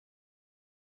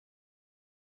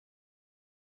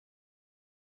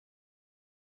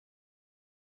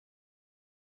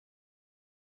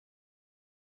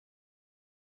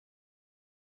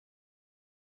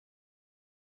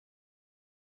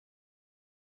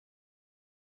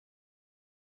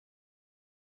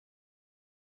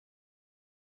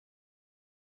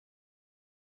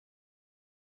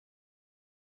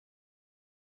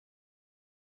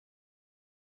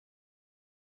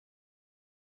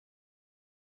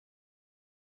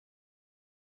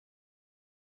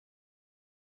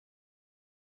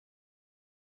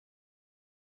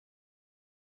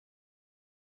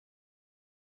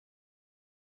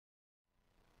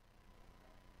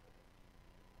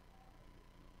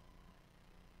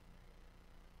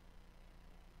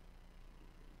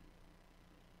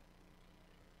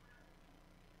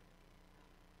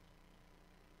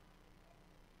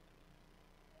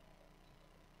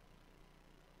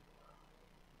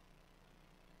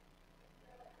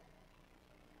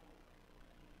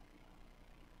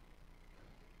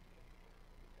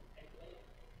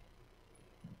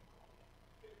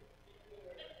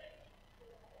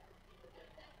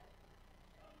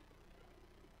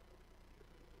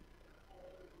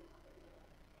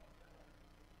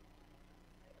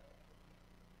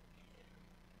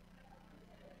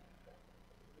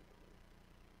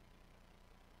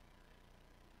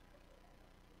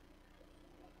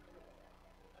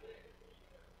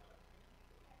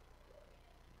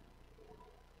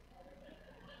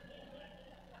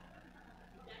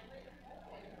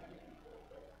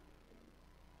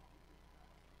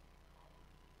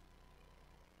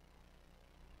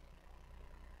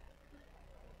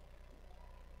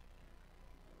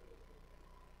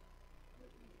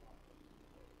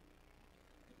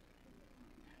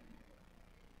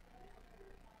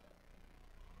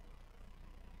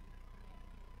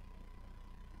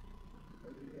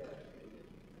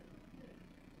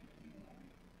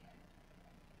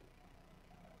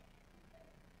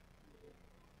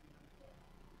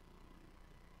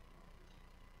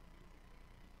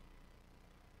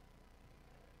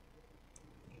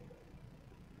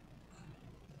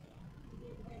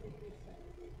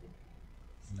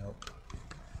Nope.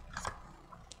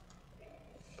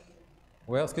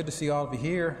 Well, it's good to see all of you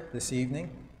here this evening.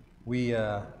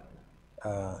 It's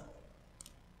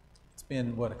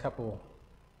been, a couple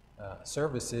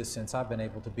services since I've been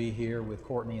able to be here with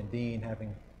Courtney and Dean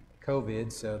having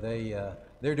COVID, so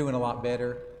they're doing a lot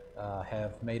better,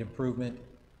 have made improvement,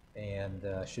 and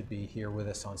should be here with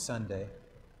us on Sunday.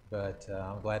 But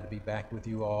I'm glad to be back with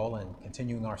you all and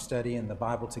continuing our study in the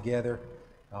Bible together.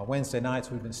 Wednesday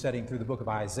nights we've been studying through the book of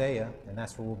Isaiah, and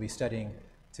that's where we'll be studying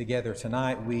together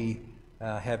tonight. We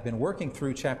have been working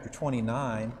through chapter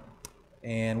 29,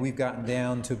 and we've gotten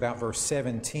down to about verse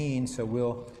 17, so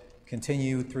we'll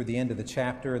continue through the end of the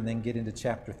chapter and then get into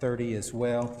chapter 30 as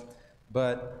well.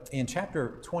 But in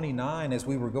chapter 29, as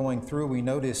we were going through, we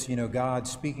noticed, God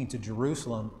speaking to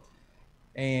Jerusalem,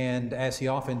 and as he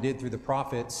often did through the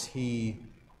prophets, he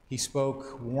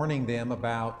spoke warning them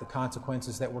about the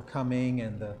consequences that were coming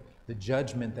and the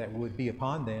judgment that would be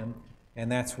upon them. And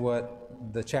that's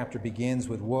what the chapter begins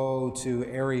with. Woe to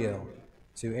Ariel,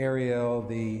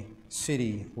 the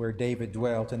city where David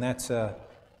dwelt. And that's a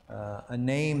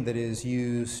name that is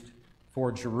used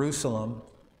for Jerusalem.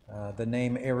 The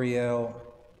name Ariel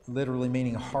literally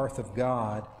meaning hearth of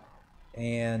God.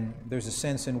 And there's a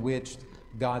sense in which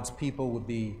God's people would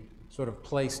be sort of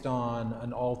placed on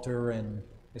an altar and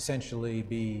essentially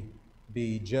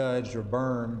be judged or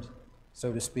burned,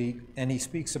 so to speak. And he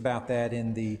speaks about that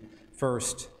in the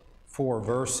first 4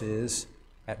 verses.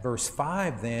 At verse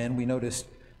 5 then, we noticed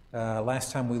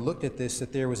last time we looked at this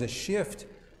that there was a shift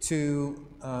to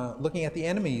looking at the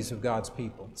enemies of God's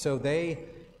people. So they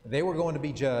were going to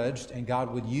be judged, and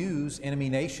God would use enemy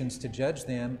nations to judge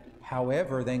them.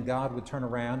 However, then God would turn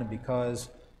around, and because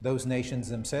those nations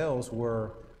themselves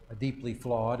were deeply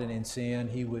flawed and in sin,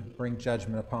 he would bring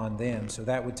judgment upon them. So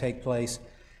that would take place,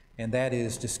 and that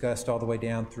is discussed all the way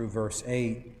down through verse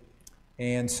 8.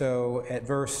 And so at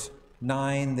verse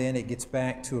 9, then it gets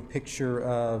back to a picture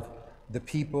of the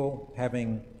people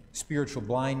having spiritual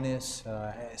blindness,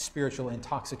 spiritual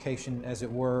intoxication, as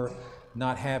it were,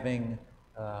 not having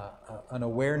an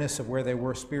awareness of where they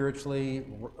were spiritually,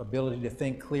 ability to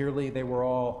think clearly. They were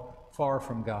all far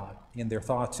from God in their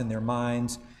thoughts and their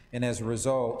minds. And as a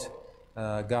result,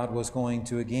 God was going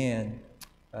to again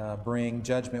bring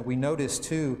judgment. We notice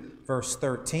too, verse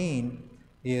 13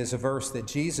 is a verse that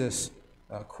Jesus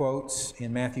quotes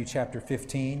in Matthew chapter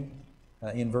 15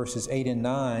 in verses 8 and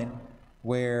 9,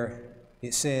 where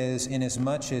it says,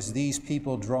 "Inasmuch as these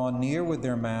people draw near with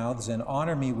their mouths and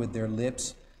honor me with their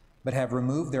lips, but have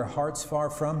removed their hearts far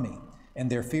from me, and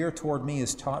their fear toward me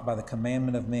is taught by the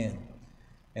commandment of men."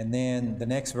 And then the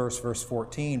next verse, verse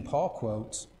 14, Paul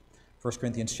quotes 1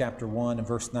 Corinthians chapter 1 and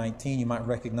verse 19. You might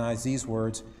recognize these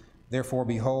words, "Therefore,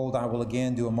 behold, I will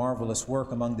again do a marvelous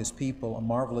work among this people, a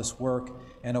marvelous work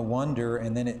and a wonder,"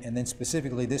 and then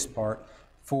specifically this part,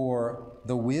 "For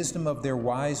the wisdom of their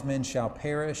wise men shall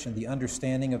perish, and the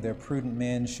understanding of their prudent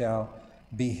men shall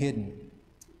be hidden."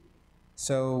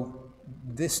 So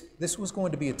this was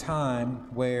going to be a time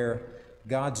where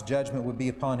God's judgment would be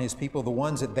upon his people. The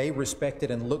ones that they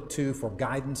respected and looked to for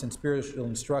guidance and spiritual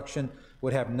instruction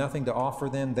would have nothing to offer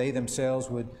them. They themselves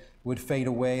would fade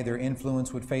away. Their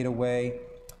influence would fade away.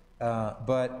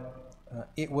 But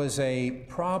it was a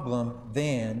problem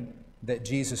then that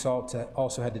Jesus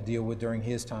also had to deal with during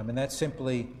his time. And that's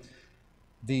simply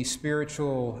the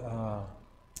spiritual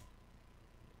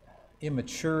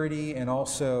immaturity and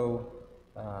also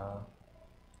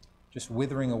just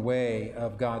withering away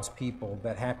of God's people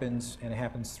that happens, and it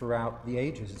happens throughout the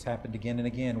ages. It's happened again and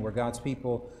again, where God's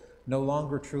people no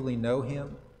longer truly know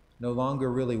him, no longer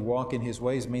really walk in his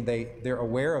ways. I mean, they're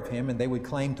aware of him, and they would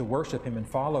claim to worship him and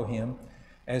follow him,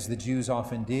 as the Jews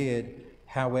often did.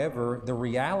 However, the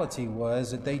reality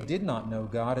was that they did not know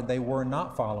God, and they were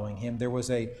not following him. There was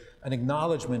an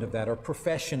acknowledgement of that, or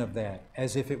profession of that,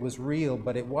 as if it was real,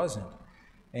 but it wasn't.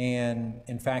 And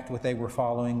in fact, what they were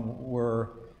following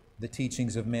were the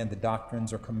teachings of men, the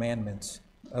doctrines or commandments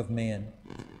of men.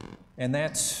 And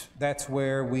that's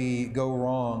where we go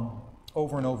wrong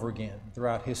over and over again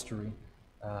throughout history.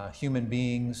 Human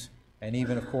beings, and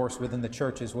even, of course, within the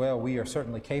church as well, we are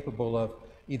certainly capable of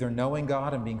either knowing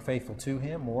God and being faithful to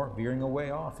him, or veering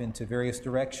away off into various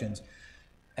directions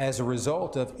as a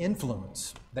result of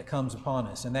influence that comes upon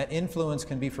us. And that influence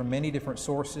can be from many different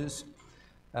sources,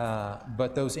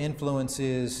 but those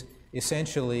influences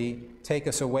essentially take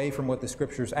us away from what the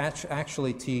Scriptures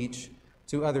actually teach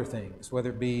to other things,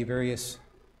 whether it be various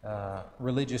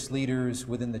religious leaders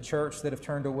within the church that have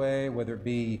turned away, whether it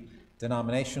be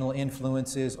denominational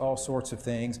influences, all sorts of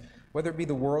things, whether it be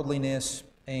the worldliness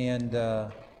and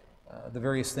the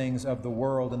various things of the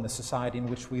world and the society in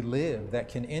which we live that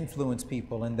can influence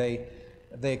people, and they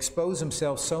expose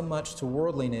themselves so much to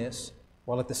worldliness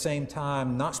while at the same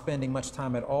time not spending much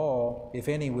time at all, if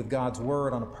any, with God's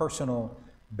Word on a personal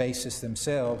basis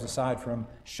themselves, aside from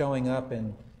showing up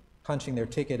and punching their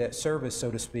ticket at service,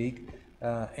 so to speak,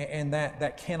 and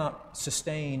that cannot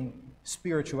sustain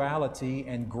spirituality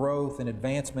and growth and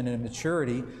advancement and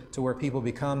maturity to where people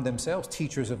become themselves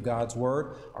teachers of God's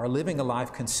Word, are living a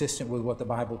life consistent with what the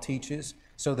Bible teaches,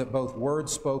 so that both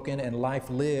words spoken and life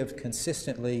lived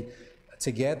consistently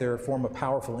together form a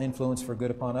powerful influence for good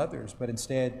upon others. But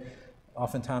instead,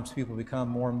 oftentimes people become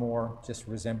more and more just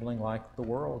resembling like the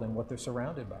world and what they're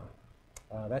surrounded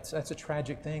by. That's a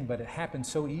tragic thing, but it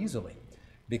happens so easily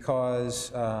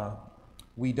because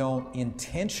we don't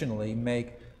intentionally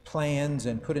make plans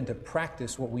and put into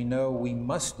practice what we know we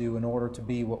must do in order to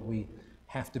be what we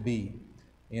have to be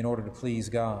in order to please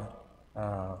God.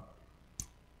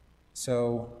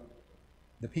 So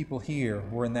the people here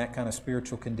were in that kind of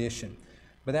spiritual condition.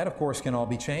 But that, of course, can all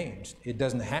be changed. It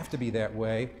doesn't have to be that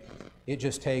way. It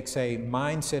just takes a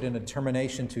mindset and a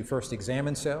determination to first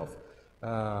examine self,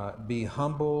 be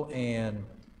humble and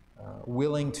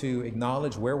willing to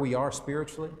acknowledge where we are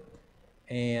spiritually,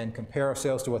 and compare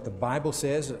ourselves to what the Bible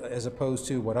says as opposed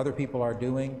to what other people are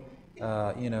doing,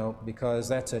 because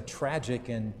that's a tragic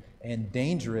and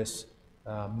dangerous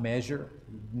measure.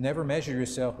 Never measure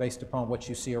yourself based upon what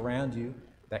you see around you.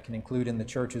 That can include in the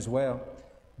church as well,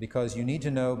 because you need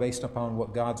to know based upon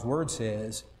what God's Word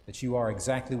says that you are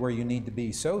exactly where you need to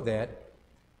be, so that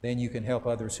then you can help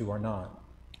others who are not.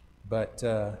 But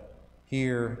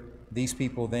here, these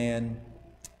people then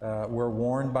were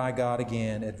warned by God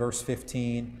again at verse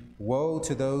 15, "Woe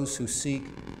to those who seek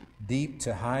deep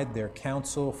to hide their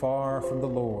counsel far from the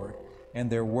Lord, and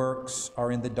their works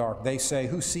are in the dark. They say,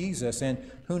 who sees us and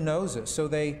who knows us?" So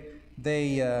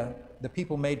the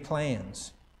people made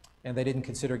plans, and they didn't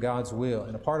consider God's will.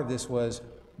 And a part of this was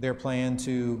their plan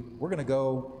we're going to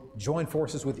go join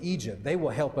forces with Egypt. They will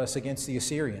help us against the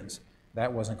Assyrians.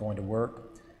 That wasn't going to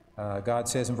work. God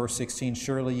says in verse 16,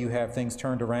 "Surely you have things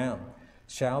turned around.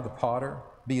 Shall the potter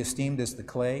be esteemed as the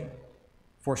clay?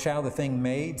 For shall the thing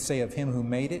made say of him who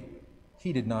made it,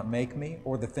 he did not make me?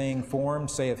 Or the thing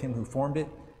formed say of him who formed it,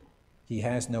 he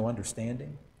has no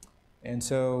understanding?" And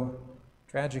so,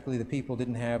 tragically, the people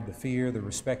didn't have the fear, the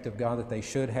respect of God that they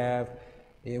should have.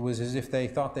 It was as if they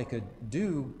thought they could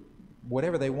do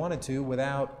whatever they wanted to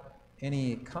without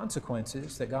any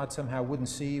consequences, that God somehow wouldn't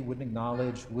see, wouldn't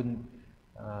acknowledge, wouldn't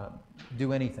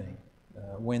do anything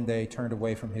when they turned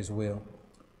away from His will.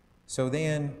 So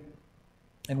then,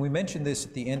 and we mentioned this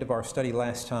at the end of our study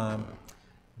last time,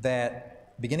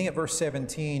 that beginning at verse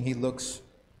 17, he looks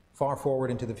far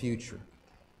forward into the future,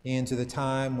 into the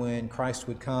time when Christ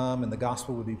would come and the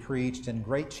gospel would be preached and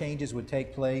great changes would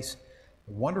take place,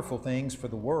 wonderful things for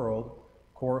the world,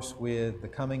 of course, with the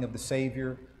coming of the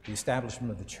Savior, the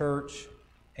establishment of the church,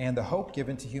 and the hope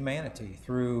given to humanity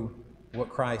through what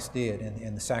Christ did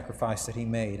and the sacrifice that He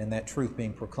made, and that truth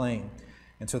being proclaimed.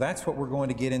 And so that's what we're going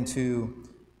to get into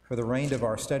for the remainder of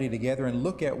our study together, and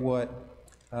look at what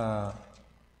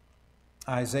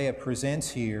Isaiah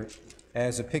presents here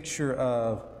as a picture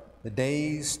of the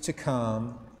days to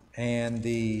come and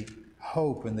the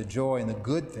hope and the joy and the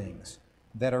good things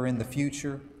that are in the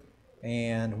future,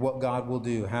 and what God will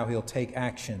do, how He'll take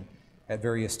action at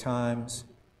various times,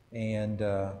 and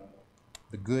the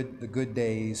good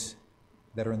days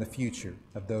that are in the future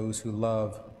of those who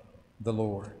love the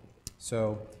Lord.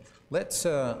 So let's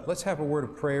have a word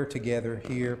of prayer together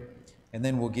here, and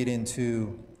then we'll get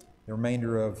into the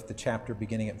remainder of the chapter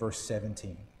beginning at verse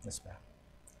 17. Let's bow.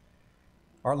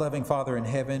 Our loving Father in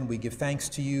heaven, we give thanks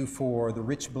to You for the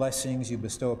rich blessings You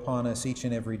bestow upon us each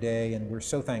and every day, and we're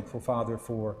so thankful, Father,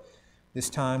 for this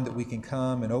time that we can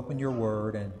come and open Your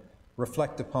Word and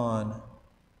reflect upon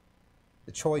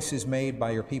the choices made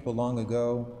by Your people long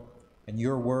ago and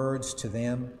Your words to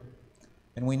them.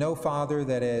 And we know, Father,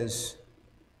 that as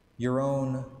Your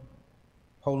own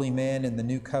holy men in the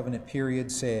New Covenant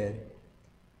period said,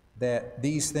 that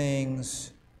these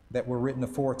things that were written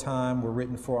aforetime were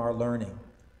written for our learning,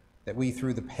 that we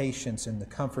through the patience and the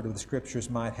comfort of the Scriptures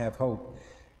might have hope.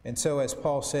 And so, as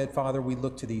Paul said, Father, we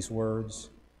look to these words.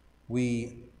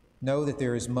 We know that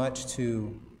there is much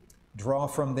to draw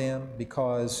from them,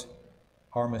 because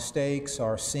our mistakes,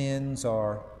 our sins,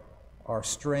 our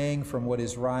straying from what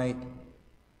is right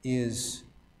is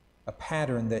a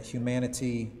pattern that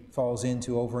humanity falls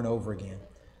into over and over again.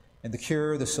 And the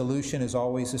cure, the solution is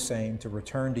always the same: to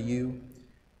return to You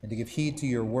and to give heed to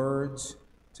Your words,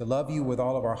 to love You with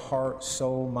all of our heart,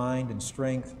 soul, mind, and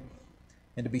strength,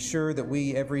 and to be sure that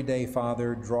we every day,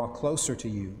 Father, draw closer to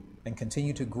you and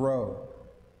continue to grow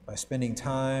by spending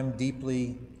time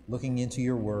deeply looking into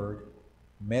your word,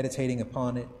 meditating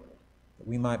upon it, that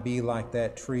we might be like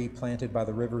that tree planted by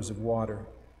the rivers of water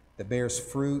that bears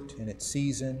fruit in its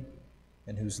season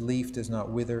and whose leaf does not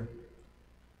wither.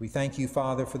 We thank you,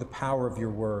 Father, for the power of your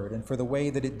word and for the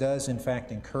way that it does, in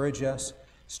fact, encourage us,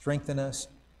 strengthen us,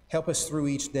 help us through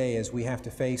each day as we have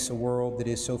to face a world that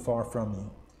is so far from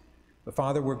you. But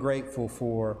Father, we're grateful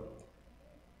for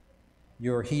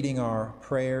your heeding our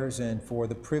prayers and for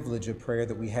the privilege of prayer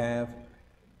that we have.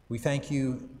 We thank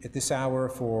you at this hour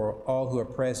for all who are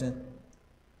present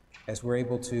as we're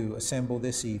able to assemble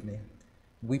this evening.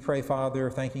 We pray, Father,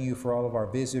 thanking you for all of our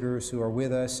visitors who are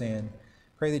with us, and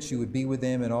pray that you would be with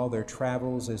them in all their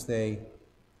travels as they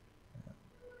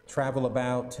travel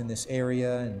about in this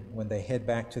area and when they head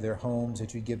back to their homes,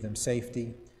 that you give them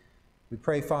safety. We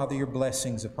pray, Father, your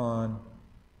blessings upon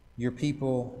your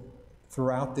people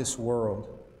throughout this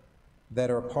world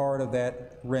that are a part of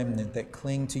that remnant that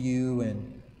cling to you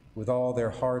and with all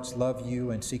their hearts love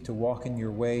you and seek to walk in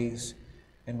your ways.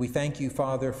 And we thank you,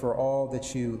 Father, for all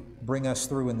that you bring us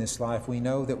through in this life. We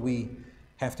know that we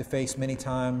have to face many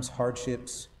times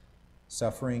hardships,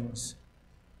 sufferings,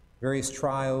 various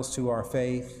trials to our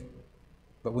faith,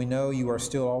 but we know you are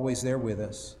still always there with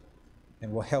us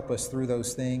and will help us through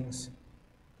those things.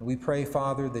 And we pray,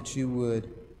 Father, that you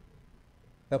would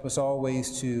help us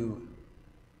always to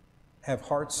have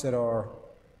hearts that are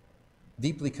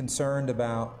deeply concerned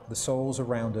about the souls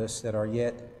around us that are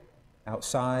yet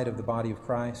outside of the body of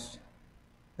Christ,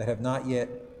 that have not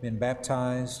yet been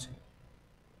baptized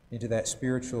into that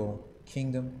spiritual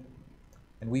kingdom.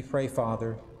 And we pray,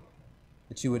 Father,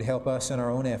 that you would help us in our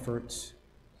own efforts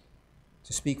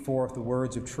to speak forth the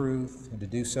words of truth and to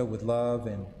do so with love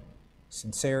and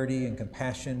sincerity and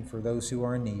compassion for those who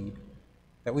are in need,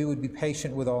 that we would be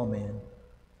patient with all men,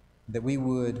 that we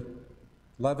would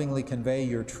lovingly convey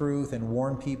your truth and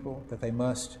warn people that they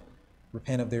must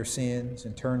repent of their sins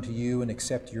and turn to you and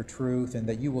accept your truth, and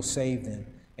that you will save them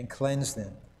and cleanse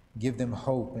them, give them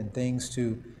hope and things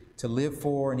to live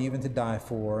for and even to die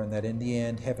for, and that in the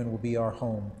end heaven will be our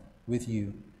home with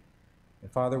you.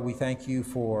 And Father, we thank you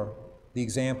for the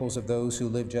examples of those who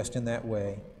live just in that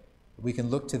way. We can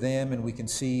look to them and we can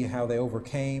see how they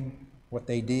overcame what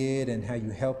they did and how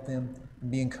you helped them,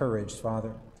 and be encouraged,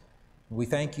 Father. We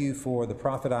thank you for the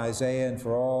prophet Isaiah and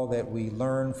for all that we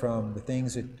learn from the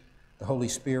things that the Holy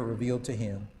Spirit revealed to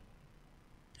him.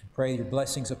 Pray your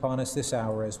blessings upon us this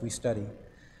hour as we study.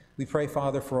 We pray,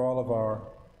 Father, for all of our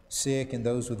sick and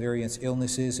those with various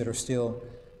illnesses that are still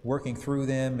working through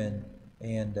them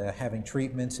and having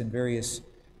treatments and various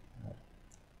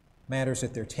matters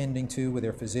that they're tending to with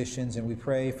their physicians, and we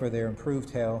pray for their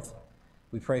improved health.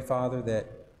 We pray, Father, that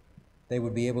they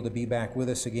would be able to be back with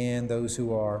us again, those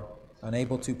who are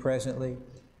unable to presently.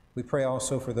 We pray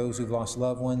also for those who've lost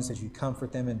loved ones, that you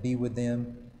comfort them and be with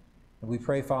them. And we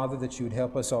pray, Father, that you would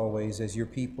help us always as your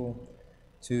people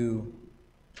to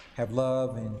have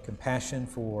love and compassion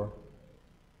for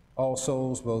all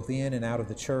souls, both in and out of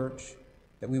the church,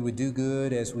 that we would do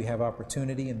good as we have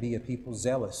opportunity and be a people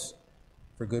zealous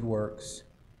for good works.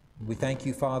 We thank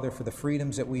you, Father, for the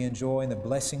freedoms that we enjoy and the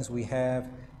blessings we have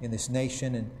in this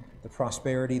nation and the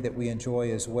prosperity that we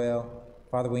enjoy as well.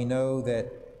 Father, we know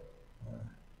that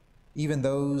even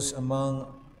those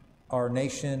among our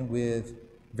nation with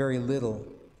very little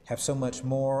have so much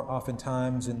more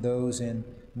oftentimes than those in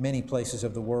many places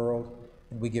of the world.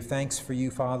 And we give thanks for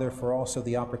you, Father, for also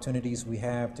the opportunities we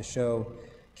have to show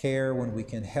care when we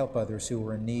can help others who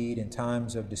are in need in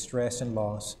times of distress and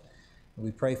loss. And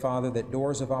we pray, Father, that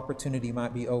doors of opportunity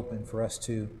might be open for us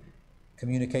to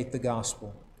communicate the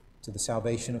gospel to the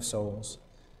salvation of souls.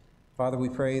 Father, we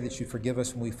pray that you forgive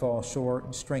us when we fall short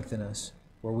and strengthen us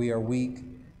where we are weak,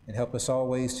 and help us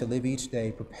always to live each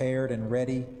day prepared and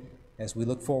ready as we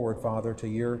look forward, Father, to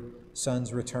your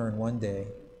Son's return one day.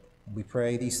 And we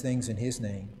pray these things in his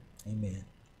name. Amen.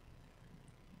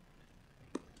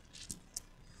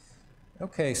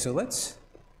 Okay, so let's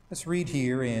read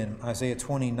here in Isaiah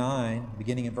 29,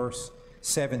 beginning in verse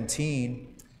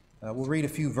 17. We'll read a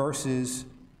few verses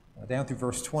down through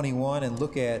verse 21 and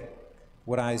look at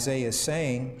what Isaiah is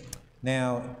saying.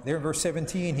 Now, there in verse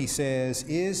 17, he says,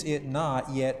 "Is it not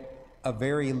yet a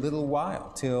very little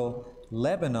while till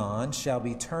Lebanon shall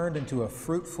be turned into a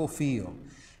fruitful field,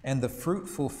 and the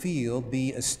fruitful field be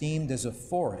esteemed as a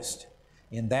forest?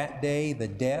 In that day the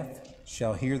deaf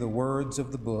shall hear the words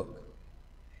of the book,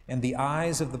 and the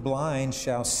eyes of the blind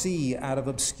shall see out of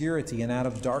obscurity and out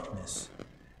of darkness.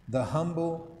 The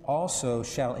humble also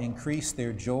shall increase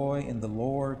their joy in the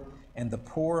Lord, and the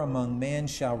poor among men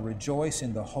shall rejoice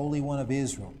in the Holy One of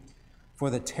Israel. For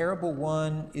the terrible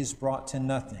one is brought to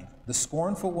nothing, the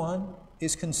scornful one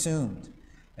is consumed,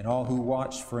 and all who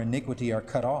watch for iniquity are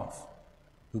cut off,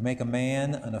 who make a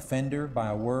man an offender by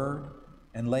a word,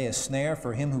 and lay a snare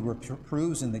for him who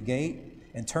reproves in the gate,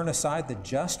 and turn aside the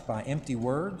just by empty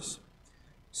words.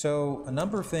 So a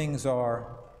number of things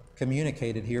are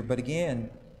communicated here, but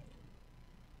again,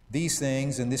 these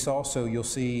things, and this also you'll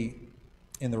see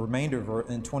in the remainder of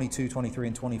in 22, 23,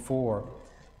 and 24,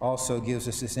 also gives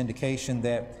us this indication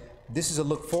that this is a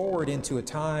look forward into a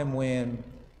time when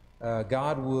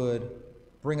God would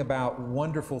bring about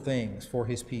wonderful things for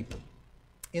his people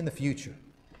in the future.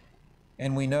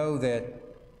 And we know that,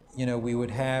 we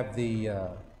would have the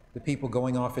people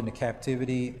going off into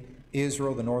captivity,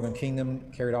 Israel, the northern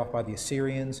kingdom, carried off by the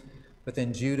Assyrians, but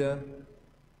then Judah,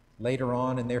 later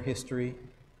on in their history,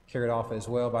 carried off as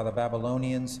well by the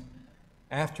Babylonians.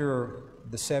 After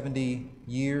the 70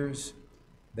 years,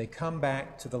 they come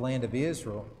back to the land of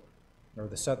Israel, or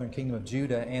the southern kingdom of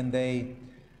Judah, and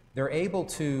they're able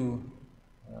to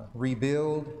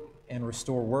rebuild and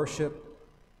restore worship,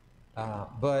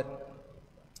 but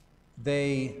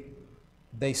they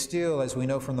still, as we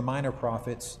know from the minor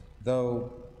prophets,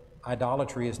 though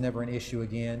idolatry is never an issue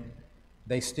again,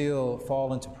 they still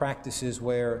fall into practices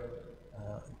where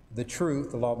the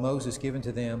truth, the law of Moses given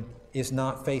to them, is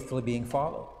not faithfully being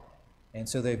followed. And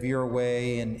so they veer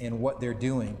away in what they're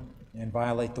doing and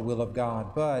violate the will of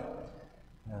God. But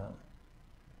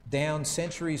down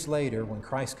centuries later, when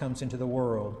Christ comes into the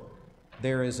world,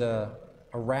 there is a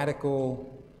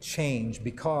radical change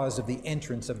because of the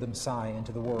entrance of the Messiah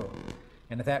into the world.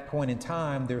 And at that point in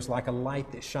time, there's like a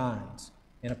light that shines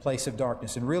in a place of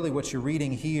darkness. And really what you're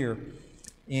reading here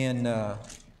in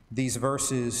these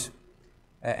verses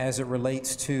as it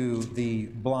relates to the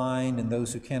blind and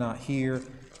those who cannot hear,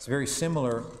 it's very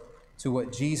similar to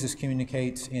what Jesus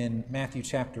communicates in Matthew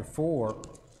chapter 4,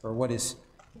 or what is,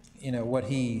 what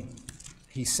he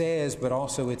says, but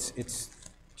also it's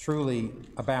truly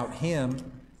about him.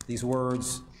 These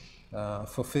words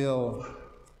fulfill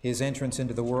his entrance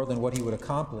into the world and what he would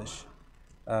accomplish.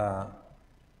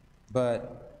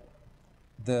 But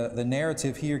the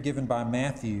narrative here given by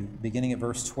Matthew, beginning at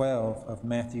verse 12 of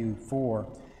Matthew 4,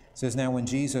 says, "Now when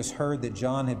Jesus heard that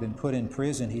John had been put in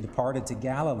prison, he departed to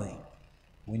Galilee."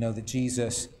 We know that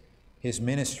Jesus, his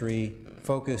ministry,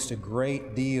 focused a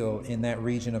great deal in that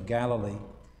region of Galilee.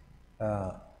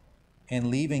 And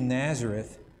leaving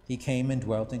Nazareth, he came and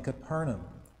dwelt in Capernaum,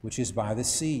 which is by the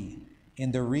sea,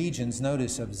 in the regions,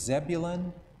 notice, of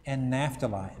Zebulun and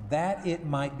Naphtali, that it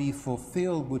might be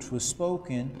fulfilled which was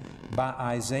spoken by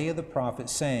Isaiah the prophet,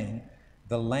 saying,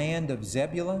 "The land of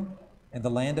Zebulun and the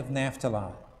land of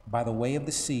Naphtali, by the way of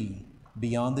the sea,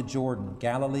 beyond the Jordan,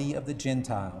 Galilee of the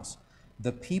Gentiles.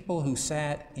 The people who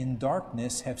sat in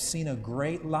darkness have seen a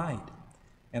great light,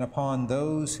 and upon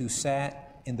those who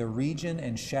sat in the region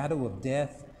and shadow of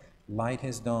death, light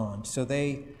has dawned." So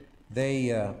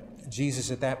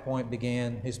Jesus at that point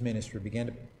began his ministry, began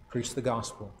to preach the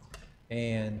gospel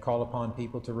and call upon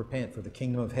people to repent, for the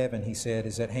kingdom of heaven, he said,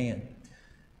 is at hand.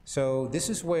 So this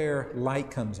is where light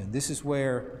comes in. This is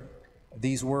where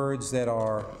these words that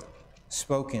are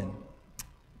spoken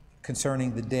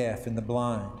concerning the deaf and the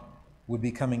blind would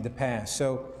be coming to pass.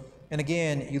 So, and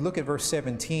again, you look at verse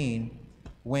 17,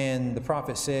 when the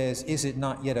prophet says, "Is it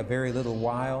not yet a very little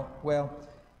while?" Well,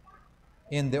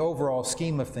 in the overall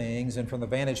scheme of things, and from the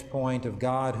vantage point of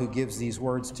God who gives these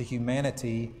words to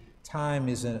humanity, time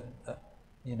is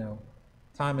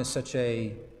such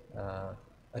a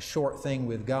short thing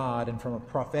with God, and from a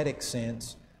prophetic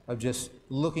sense of just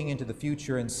looking into the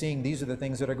future and seeing these are the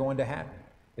things that are going to happen.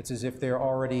 It's as if they're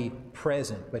already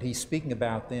present, but he's speaking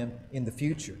about them in the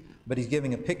future. But he's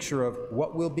giving a picture of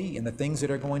what will be and the things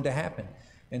that are going to happen.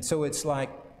 And so it's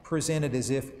like presented as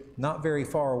if not very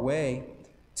far away,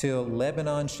 till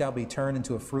Lebanon shall be turned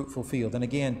into a fruitful field. And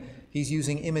again, he's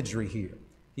using imagery here.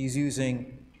 He's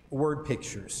using word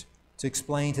pictures to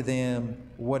explain to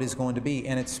them what is going to be.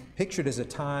 And it's pictured as a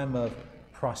time of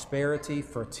prosperity,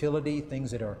 fertility, things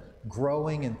that are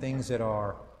growing and things that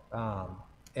are,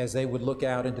 as they would look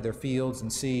out into their fields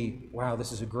and see, wow,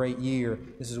 this is a great year.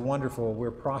 This is wonderful. We're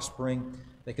prospering.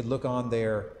 They could look on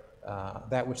their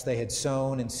that which they had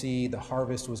sown and see the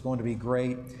harvest was going to be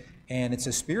great. And it's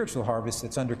a spiritual harvest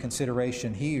that's under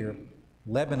consideration here.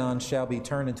 Lebanon shall be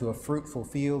turned into a fruitful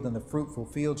field, and the fruitful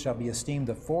field shall be esteemed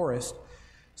a forest.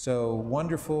 So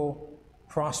wonderful,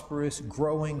 prosperous,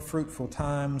 growing, fruitful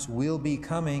times will be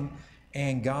coming,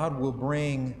 and God will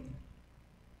bring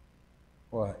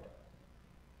what?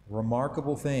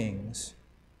 Remarkable things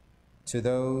to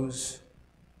those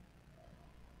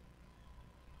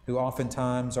who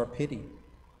oftentimes are pitied,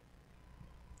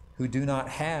 who do not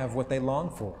have what they long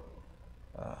for.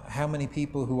 How many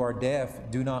people who are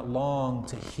deaf do not long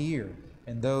to hear,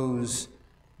 and those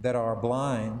that are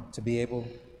blind to be able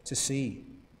to see?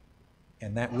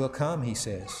 And that will come, he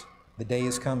says. The day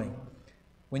is coming.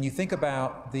 When you think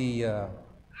about the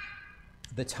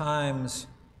times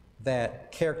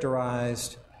that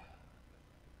characterized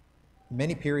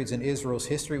many periods in Israel's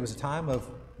history, it was a time of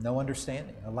no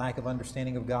understanding, a lack of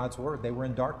understanding of God's word. They were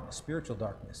in darkness, spiritual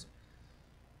darkness.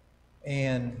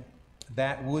 And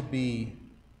that would be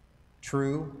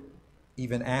true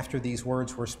even after these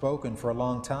words were spoken for a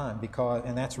long time,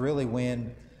 and that's really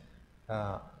when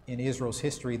in Israel's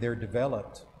history there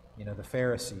developed, the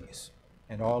Pharisees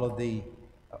and all of the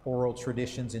oral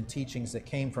traditions and teachings that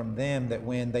came from them, that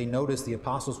when they noticed the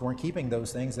apostles weren't keeping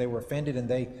those things, they were offended, and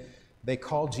they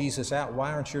called Jesus out.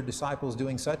 Why aren't your disciples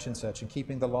doing such and such and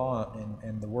keeping the law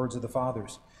and the words of the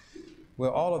fathers?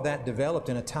 Well, all of that developed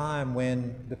in a time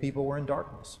when the people were in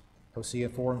darkness. Hosea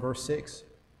 4 and verse 6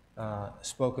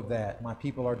 spoke of that. My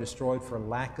people are destroyed for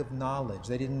lack of knowledge.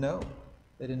 They didn't know.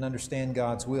 They didn't understand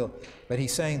God's will. But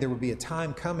he's saying there would be a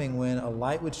time coming when a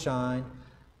light would shine.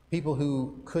 People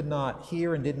who could not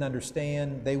hear and didn't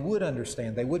understand, they would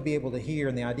understand. They would be able to hear.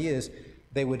 And the idea is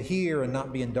they would hear and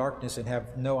not be in darkness and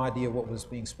have no idea what was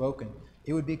being spoken.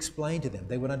 It would be explained to them.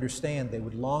 They would understand. They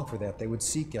would long for that. They would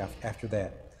seek after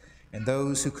that. And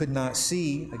those who could not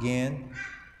see, again,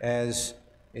 as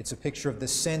it's a picture of the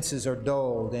senses are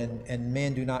dulled and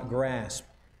men do not grasp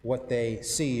what they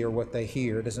see or what they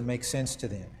hear. It doesn't make sense to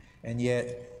them. And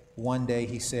yet, one day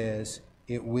he says,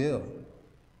 it will.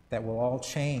 That will all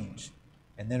change.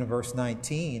 And then in verse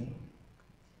 19,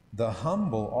 the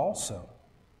humble also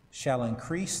shall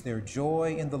increase their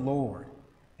joy in the Lord,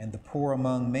 and the poor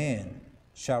among men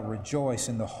shall rejoice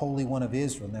in the Holy One of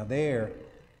Israel. Now there,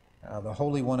 the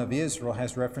Holy One of Israel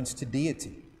has reference to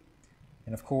deity.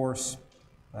 And of course,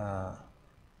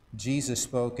 Jesus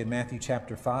spoke in Matthew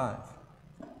chapter 5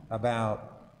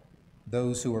 about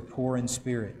those who are poor in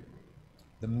spirit.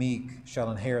 The meek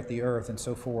shall inherit the earth, and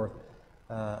so forth.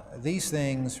 These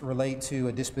things relate to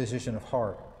a disposition of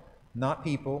heart, not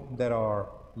people that are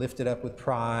lifted up with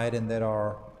pride and that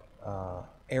are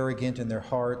arrogant in their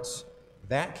hearts.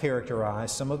 That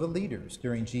characterized some of the leaders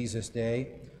during Jesus'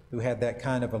 day who had that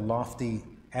kind of a lofty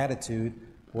attitude,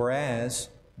 whereas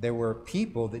there were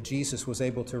people that Jesus was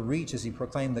able to reach as he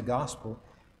proclaimed the gospel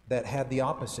that had the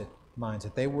opposite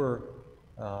mindset. They were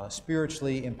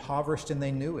spiritually impoverished, and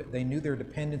they knew it. They knew their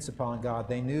dependence upon God.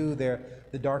 They knew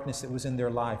the darkness that was in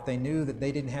their life. They knew that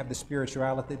they didn't have the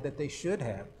spirituality that they should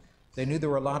have. They knew there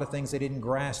were a lot of things they didn't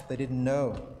grasp, they didn't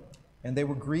know, and they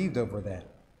were grieved over that.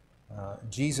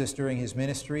 Jesus, during his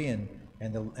ministry and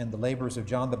the labors of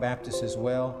John the Baptist as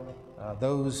well,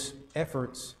 those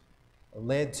efforts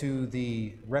led to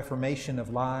the reformation of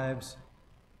lives,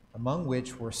 among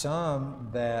which were some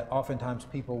that oftentimes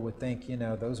people would think,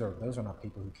 those are not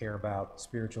people who care about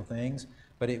spiritual things,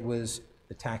 but it was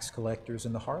the tax collectors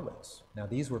and the harlots. Now,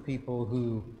 these were people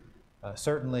who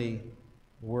certainly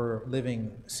were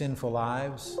living sinful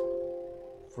lives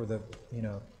for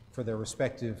their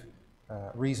respective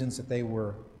reasons that they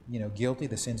were, guilty,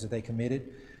 the sins that they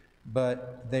committed,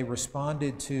 but they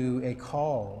responded to a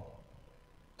call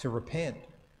to repent,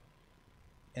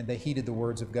 and they heeded the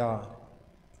words of God.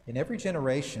 In every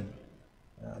generation,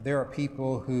 there are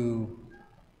people who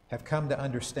have come to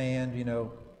understand,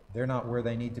 they're not where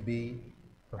they need to be.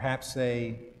 Perhaps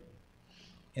they,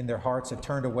 in their hearts, have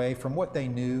turned away from what they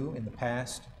knew in the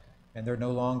past, and they're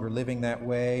no longer living that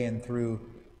way, and through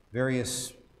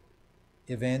various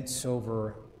events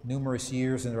over numerous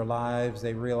years in their lives,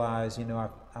 they realize,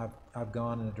 I've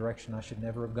gone in a direction I should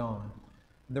never have gone.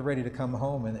 And they're ready to come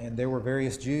home, and there were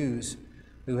various Jews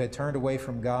who had turned away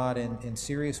from God in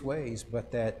serious ways,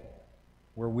 but that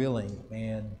were willing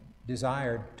and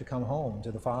desired to come home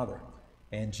to the Father.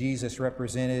 And Jesus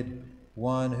represented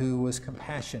one who was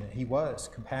compassionate. He was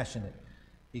compassionate.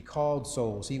 He called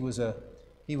souls. He was a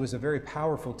very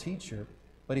powerful teacher,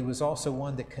 but he was also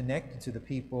one that connected to the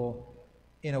people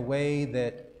in a way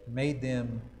that made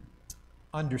them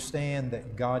understand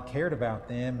that God cared about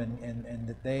them and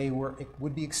that they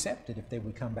would be accepted if they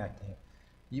would come back to him.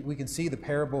 We can see the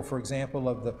parable, for example,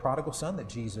 of the prodigal son that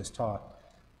Jesus taught.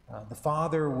 The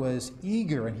father was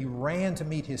eager, and he ran to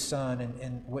meet his son,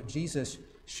 and what Jesus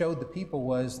showed the people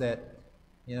was that,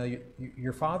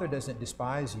 your father doesn't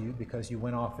despise you because you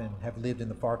went off and have lived in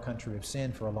the far country of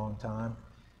sin for a long time.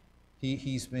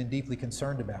 He's been deeply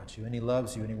concerned about you, and he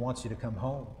loves you, and he wants you to come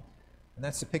home. And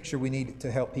that's the picture we need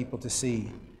to help people to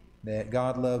see, that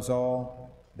God loves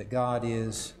all, that God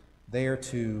is there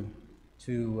to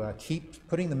to keep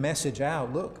putting the message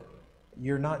out. Look,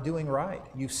 you're not doing right.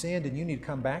 You've sinned and you need to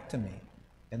come back to me.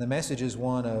 And the message is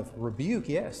one of rebuke.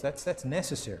 Yes, that's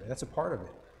necessary. That's a part of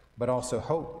it. But also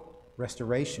hope,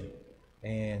 restoration,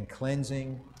 and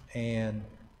cleansing, and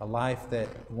a life that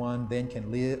one then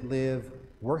can live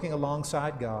working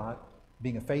alongside God,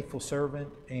 being a faithful servant,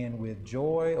 and with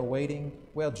joy awaiting,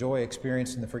 joy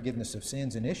experiencing the forgiveness of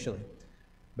sins initially,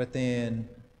 but then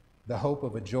the hope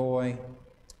of a joy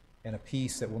and a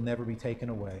peace that will never be taken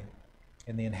away,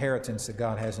 and the inheritance that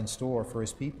God has in store for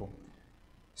His people.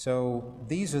 So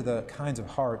these are the kinds of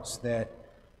hearts that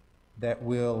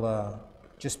will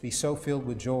just be so filled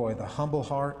with joy. The humble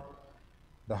heart,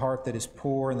 the heart that is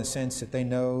poor in the sense that they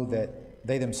know that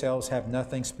they themselves have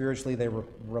nothing spiritually. They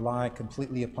rely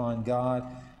completely upon God.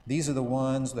 These are the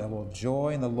ones that will joy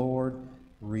in the Lord,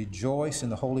 rejoice in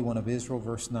the Holy One of Israel,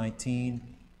 verse 19,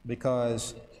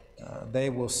 because they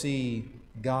will see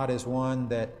God as one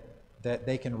that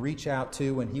they can reach out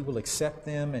to, and He will accept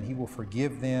them, and He will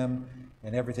forgive them,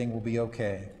 and everything will be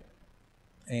okay.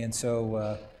 And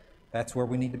so that's where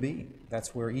we need to be.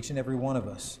 That's where each and every one of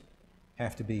us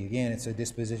have to be. Again, it's a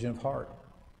disposition of heart.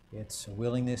 It's a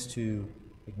willingness to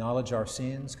acknowledge our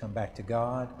sins, come back to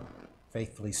God,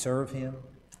 faithfully serve Him,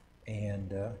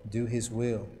 and do His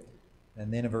will.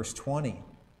 And then in verse 20,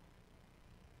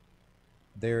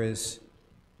 there is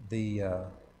the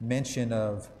mention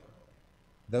of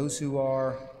those who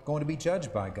are going to be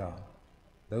judged by God,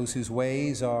 those whose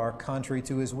ways are contrary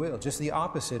to His will, just the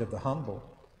opposite of the humble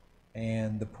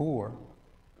and the poor.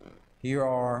 Here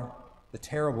are the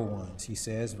terrible ones, he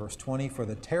says, verse 20, for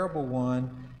the terrible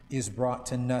one is brought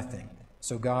to nothing.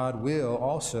 So God will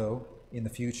also, in the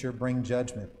future, bring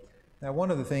judgment. Now,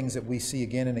 one of the things that we see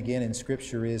again and again in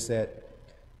Scripture is that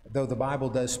though the Bible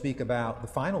does speak about the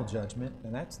final judgment,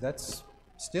 and that's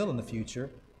still in the future,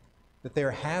 that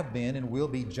there have been and will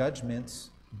be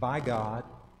judgments by God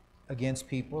against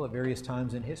people at various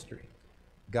times in history.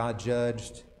 God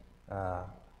judged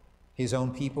His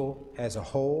own people as a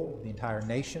whole, the entire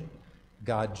nation.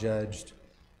 God judged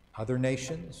other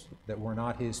nations that were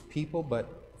not His people,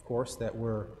 but of course that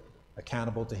were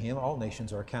accountable to Him. All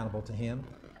nations are accountable to Him.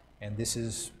 And this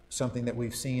is something that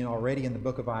we've seen already in the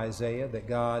book of Isaiah, that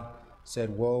God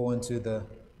said, woe unto the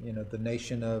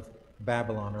nation of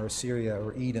Babylon or Assyria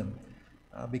or Edom,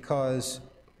 because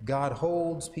God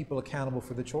holds people accountable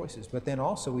for the choices. But then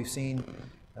also we've seen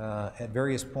at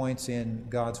various points in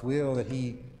God's will that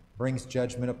He brings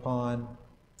judgment upon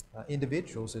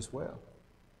individuals as well,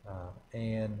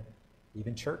 and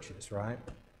even churches, right?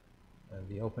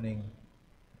 The opening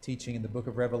teaching in the book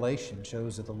of Revelation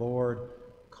shows that the Lord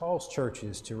calls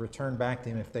churches to return back to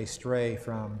Him if they stray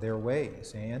from their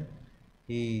ways, and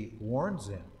He warns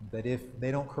them that if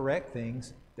they don't correct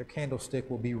things, their candlestick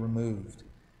will be removed.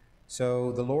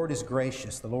 So the Lord is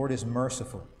gracious, the Lord is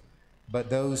merciful, but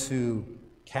those who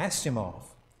cast Him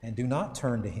off and do not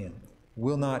turn to Him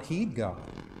will not heed God.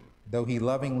 Though He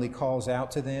lovingly calls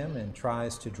out to them and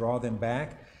tries to draw them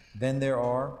back, then there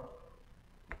are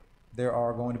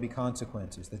going to be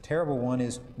consequences. The terrible one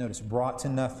is, notice, brought to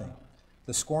nothing.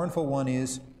 The scornful one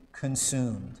is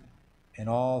consumed, and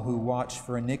all who watch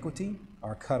for iniquity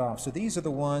are cut off. So these are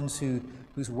the ones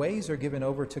whose ways are given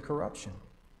over to corruption.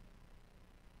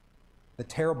 The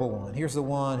terrible one, here's the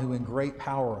one who in great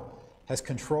power has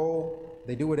control.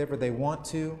 They do whatever they want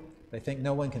to. They think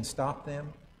no one can stop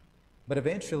them. But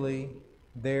eventually,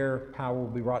 their power will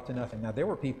be brought to nothing. Now, there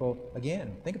were people,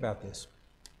 again, think about this.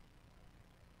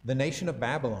 The nation of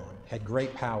Babylon had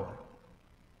great power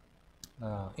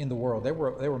in the world. They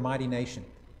were a mighty nation.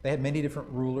 They had many different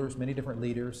rulers, many different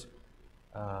leaders.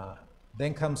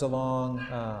 Then comes along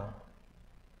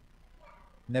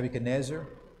Nebuchadnezzar,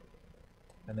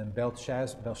 and then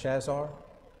Belshazzar,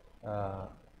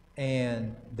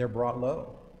 and they're brought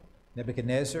low.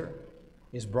 Nebuchadnezzar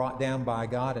is brought down by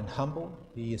God and humbled.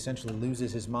 He essentially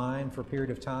loses his mind for a period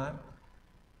of time.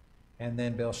 And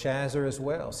then Belshazzar as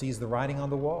well sees the writing on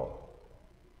the wall,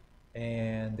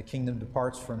 and the kingdom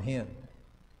departs from him.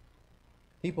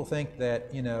 People think that,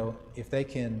 if they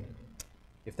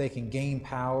can gain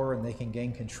power and they can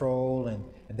gain control and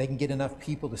they can get enough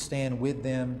people to stand with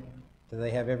them, that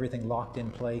they have everything locked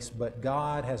in place. But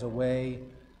God has a way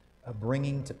of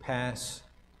bringing to pass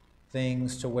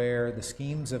things to where the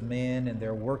schemes of men and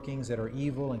their workings that are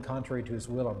evil and contrary to His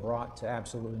will are brought to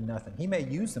absolutely nothing. He may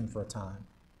use them for a time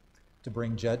to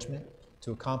bring judgment,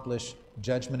 to accomplish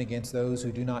judgment against those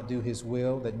who do not do His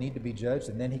will, that need to be judged,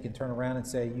 and then He can turn around and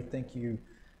say, you think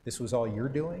this was all you're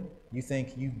doing? You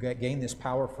think you gained this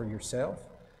power for yourself?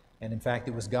 And in fact,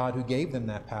 it was God who gave them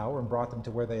that power and brought them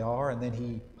to where they are, and then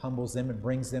He humbles them and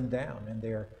brings them down, and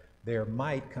they're their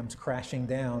might comes crashing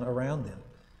down around them.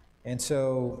 And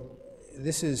so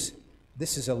this is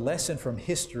a lesson from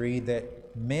history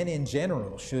that men in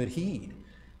general should heed,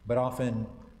 but often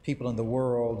people in the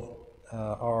world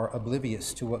are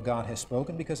oblivious to what God has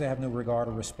spoken because they have no regard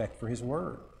or respect for His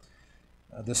Word.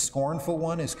 The scornful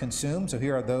one is consumed. So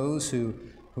here are those who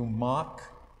mock,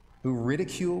 who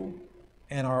ridicule,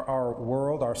 and our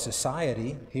world, our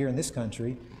society here in this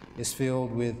country is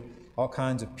filled with all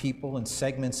kinds of people and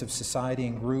segments of society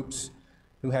and groups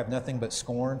who have nothing but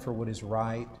scorn for what is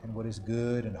right and what is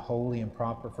good and holy and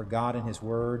proper, for God and His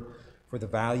Word, for the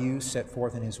values set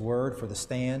forth in His Word, for the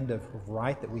stand of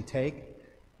right that we take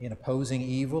in opposing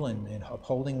evil and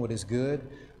upholding what is good.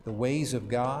 The ways of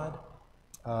God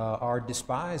are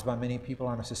despised by many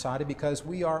people in our society because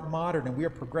we are modern and we are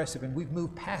progressive and we've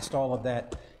moved past all of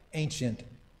that ancient,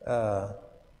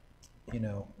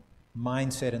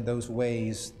 mindset and those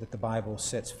ways that the Bible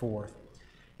sets forth.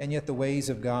 And yet the ways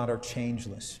of God are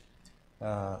changeless.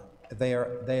 They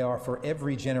are for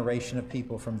every generation of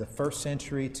people, from the first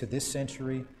century to this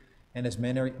century, and as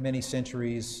many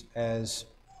centuries as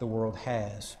the world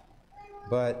has.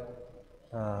 But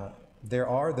there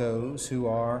are those who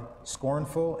are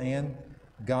scornful, and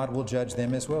God will judge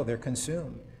them as well. They're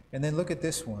consumed. And then look at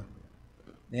this one,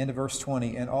 the end of verse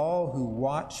 20. And all who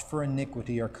watch for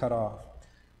iniquity are cut off.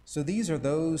 So these are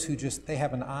those who they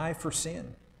have an eye for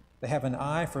sin. They have an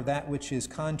eye for that which is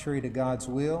contrary to God's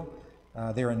will.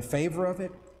 They're in favor of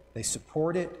it. They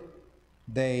support it.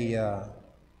 They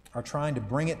are trying to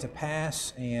bring it to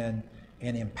pass and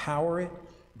empower it.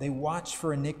 They watch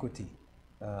for iniquity.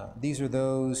 These are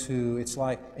those who, it's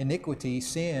like iniquity,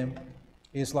 sin,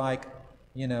 is like,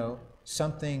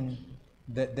 something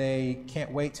that they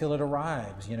can't wait till it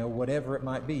arrives, whatever it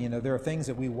might be. There are things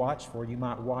that we watch for. You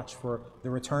might watch for the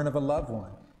return of a loved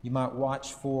one. You might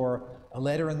watch for a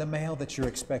letter in the mail that you're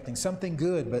expecting, something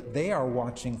good, but they are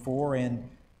watching for, and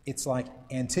it's like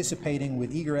anticipating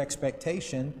with eager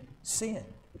expectation, sin.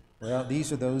 Well,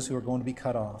 these are those who are going to be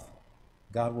cut off.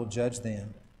 God will judge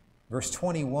them. Verse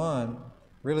 21,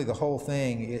 really the whole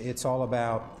thing, it's all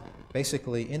about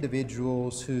basically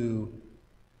individuals who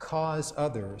cause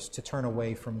others to turn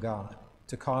away from God,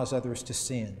 to cause others to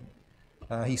sin.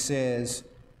 He says,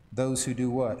 those who do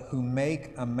what? Who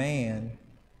make a man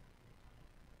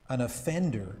an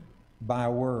offender by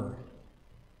a word.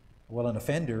 Well, an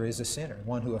offender is a sinner,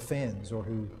 one who offends or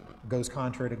who goes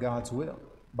contrary to God's will.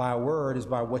 By a word is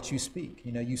by what you speak.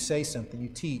 You say something, you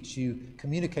teach, you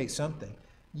communicate something.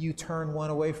 You turn one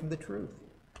away from the truth.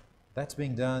 That's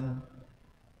being done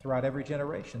throughout every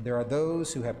generation. There are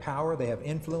those who have power, they have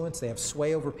influence, they have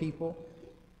sway over people.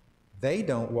 They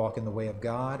don't walk in the way of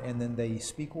God, and then they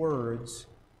speak words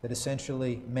that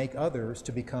essentially make others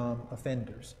to become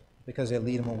offenders because they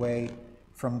lead them away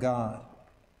from God.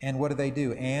 And what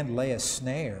do? And lay a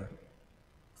snare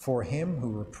for him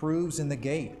who reproves in the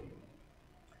gate.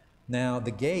 Now,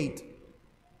 the gate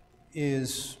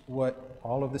is what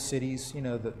all of the cities,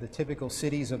 the typical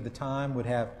cities of the time would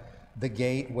have the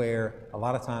gate where a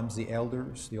lot of times the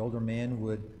elders, the older men,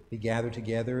 would be gathered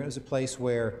together. It was a place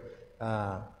where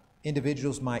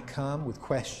individuals might come with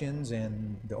questions,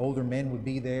 and the older men would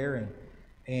be there,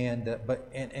 and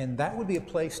that would be a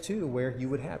place too where you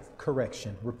would have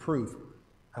correction, reproof,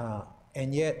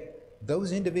 and yet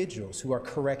those individuals who are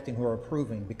correcting, who are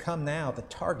approving, become now the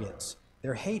targets.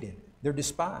 They're hated, they're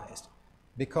despised,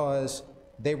 because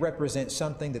they represent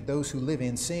something that those who live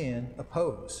in sin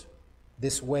oppose.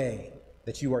 This way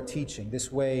that you are teaching,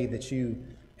 this way that you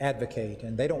advocate,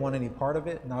 and they don't want any part of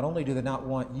it. Not only do they not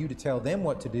want you to tell them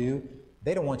what to do,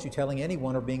 they don't want you telling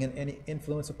anyone or being any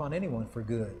influence upon anyone for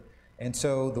good. And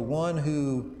so the one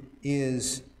who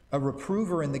is a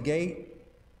reprover in the gate,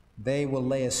 they will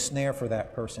lay a snare for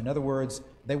that person. In other words,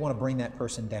 they want to bring that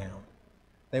person down.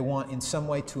 They want in some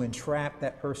way to entrap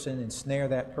that person, ensnare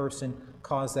that person,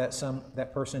 cause that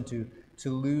person to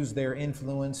lose their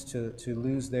influence, to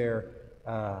lose their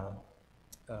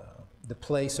the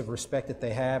place of respect that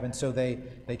they have, and so they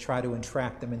try to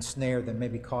entrap them, ensnare them,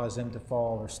 maybe cause them to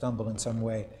fall or stumble in some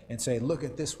way, and say, look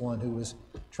at this one who was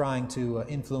trying to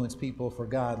influence people for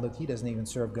God. Look, he doesn't even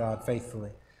serve God faithfully.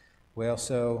 Well,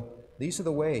 so these are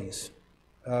the ways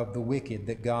of the wicked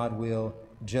that God will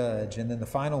judge. And then the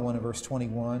final one in verse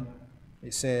 21,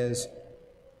 it says,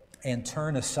 and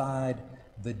turn aside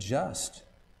the just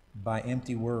by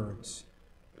empty words.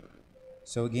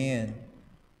 So again,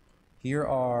 here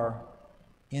are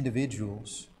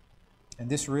individuals, and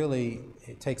this really,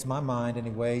 it takes my mind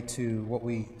anyway to what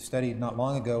we studied not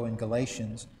long ago in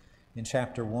Galatians in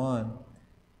chapter 1,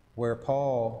 where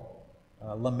Paul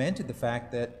lamented the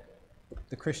fact that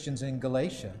the Christians in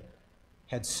Galatia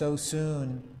had so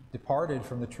soon departed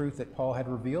from the truth that Paul had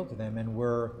revealed to them and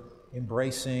were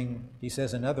embracing, he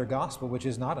says, another gospel, which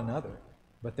is not another.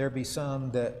 But there be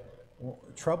some that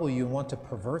trouble you and want to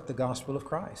pervert the gospel of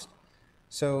Christ.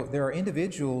 So there are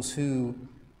individuals who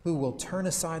will turn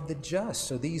aside the just.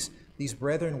 So these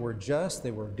brethren were just,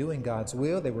 they were doing God's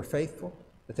will, they were faithful,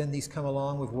 but then these come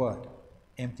along with what?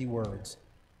 Empty words.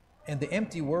 And the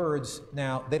empty words,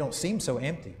 now, they don't seem so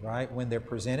empty, right, when they're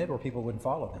presented or people wouldn't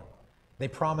follow them. They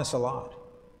promise a lot,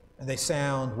 and they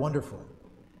sound wonderful,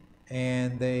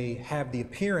 and they have the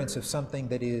appearance of something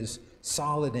that is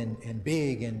solid and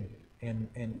big and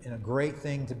a great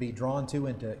thing to be drawn to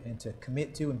and to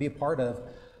commit to and be a part of,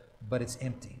 but it's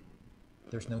empty.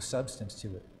 There's no substance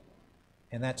to it.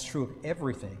 And that's true of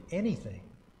everything, anything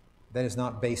that is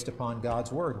not based upon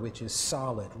God's Word, which is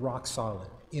solid, rock solid,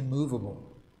 immovable,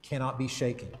 cannot be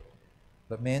shaken.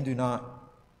 But men do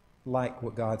not like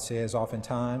what God says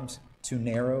oftentimes, too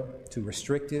narrow, too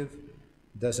restrictive,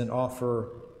 doesn't offer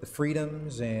the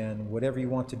freedoms and whatever you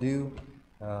want to do.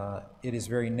 It is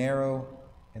very narrow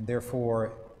and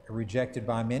therefore rejected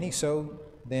by many. So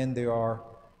then there are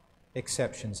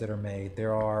exceptions that are made.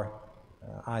 There are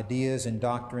ideas and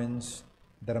doctrines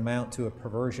that amount to a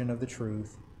perversion of the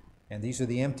truth. And these are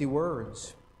the empty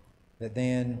words that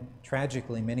then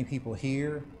tragically many people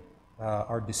hear,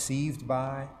 are deceived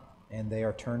by, and they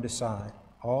are turned aside.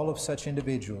 All of such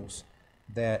individuals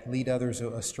that lead others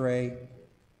astray,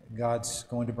 God's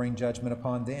going to bring judgment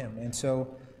upon them. And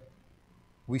so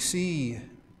we see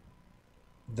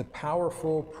the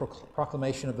powerful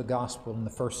proclamation of the gospel in the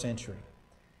first century.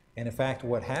 And in fact,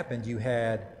 what happened, you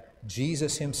had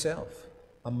Jesus himself,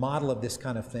 a model of this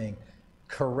kind of thing,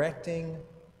 correcting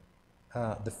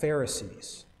the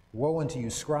Pharisees. Woe unto you,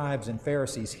 scribes and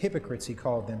Pharisees, hypocrites, he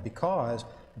called them, because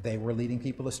they were leading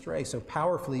people astray. So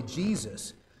powerfully,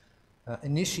 Jesus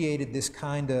initiated this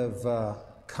kind of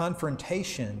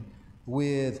confrontation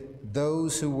with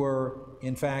those who were,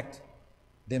 in fact,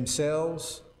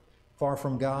 themselves far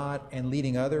from God and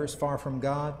leading others far from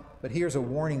God. But here's a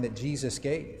warning that Jesus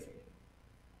gave.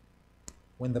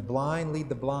 When the blind lead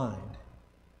the blind,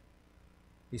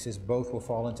 he says both will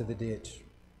fall into the ditch.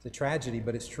 It's a tragedy,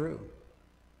 but it's true.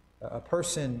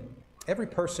 Every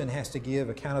person has to give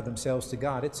account of themselves to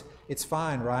God. It's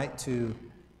fine, right, to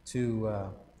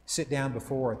sit down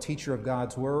before a teacher of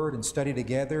God's Word and study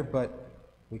together, but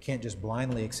we can't just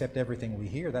blindly accept everything we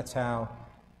hear. That's how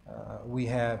we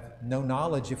have no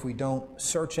knowledge if we don't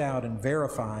search out and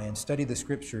verify and study the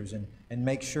Scriptures and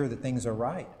make sure that things are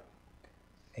right.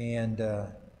 And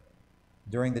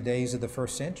during the days of the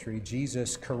first century,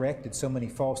 Jesus corrected so many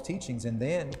false teachings, and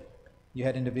then you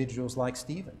had individuals like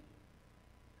Stephen,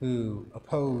 who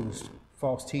opposed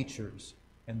false teachers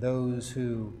and those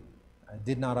who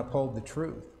did not uphold the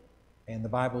truth. And the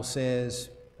Bible says,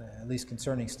 at least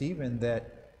concerning Stephen,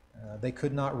 that they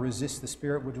could not resist the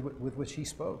spirit with which he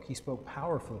spoke. He spoke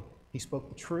powerfully. He spoke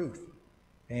the truth.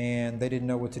 And they didn't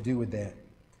know what to do with that.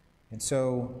 And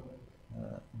so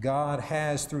God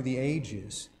has, through the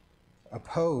ages,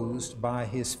 opposed by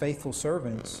his faithful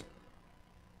servants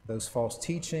those false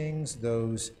teachings,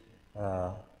 those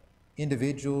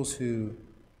individuals who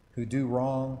do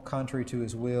wrong contrary to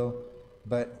his will,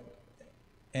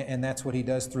 and that's what he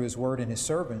does through his word and his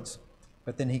servants.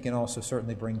 But then he can also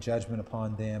certainly bring judgment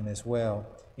upon them as well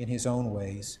in his own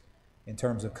ways, in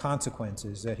terms of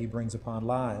consequences that he brings upon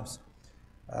lives.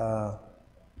 And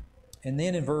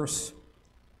then in verse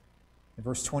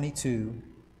 22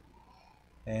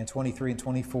 and 23 and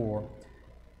 24,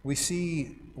 we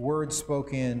see words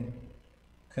spoken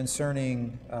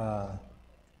concerning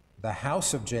the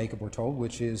house of Jacob, we're told,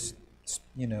 which is,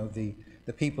 the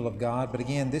people of God. But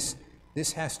again,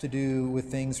 this has to do with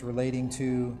things relating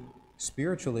to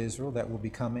spiritual Israel that will be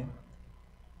coming.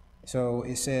 So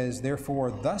it says,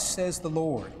 therefore, thus says the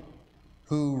Lord,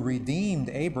 who redeemed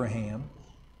Abraham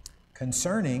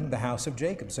concerning the house of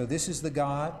Jacob. So this is the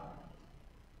God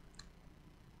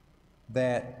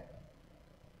that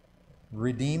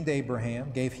redeemed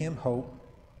Abraham, gave him hope.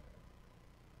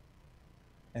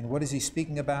 And what is he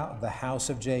speaking about? The house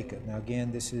of Jacob. Now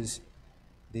again, this is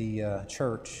the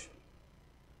church.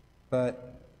 But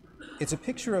it's a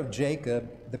picture of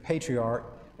Jacob, the patriarch,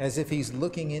 as if he's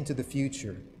looking into the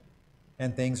future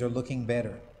and things are looking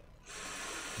better.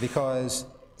 Because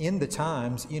in the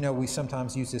times, we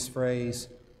sometimes use this phrase,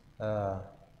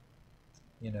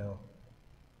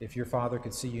 if your father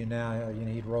could see you now,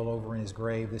 he'd roll over in his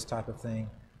grave, this type of thing.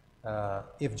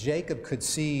 If Jacob could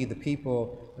see the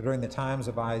people during the times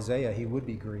of Isaiah, he would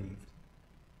be grieved.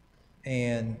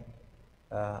 And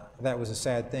that was a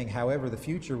sad thing. However, the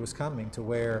future was coming to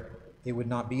where it would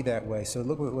not be that way. So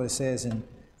look at what it says in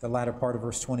the latter part of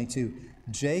verse 22.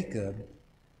 Jacob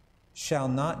shall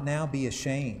not now be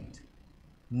ashamed,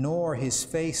 nor his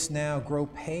face now grow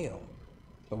pale.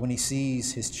 But when he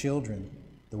sees his children,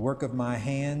 the work of my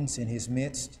hands in his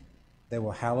midst, they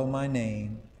will hallow my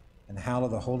name and hallow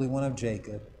the Holy One of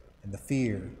Jacob and the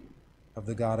fear of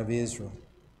the God of Israel.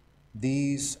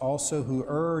 These also who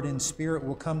erred in spirit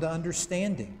will come to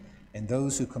understanding, and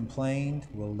those who complained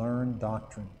will learn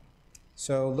doctrine.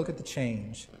 So look at the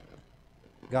change.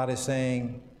 God is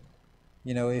saying,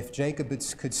 you know, if Jacob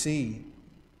could see,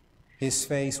 his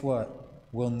face what?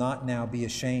 Will not now be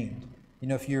ashamed. You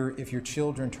know, if your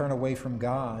children turn away from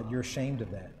God, you're ashamed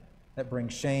of that. That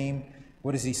brings shame.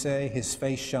 What does he say? His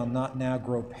face shall not now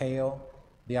grow pale.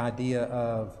 The idea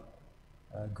of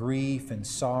grief and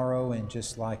sorrow and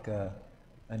just like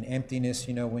an emptiness.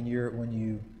 You know, when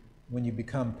you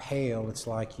become pale, it's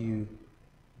like you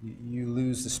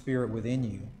lose the spirit within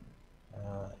you.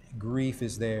 Grief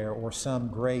is there, or some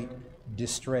great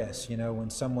distress. You know, when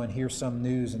someone hears some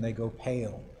news and they go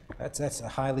pale, that's a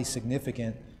highly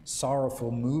significant,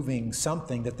 sorrowful, moving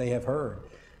something that they have heard.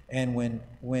 And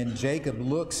when Jacob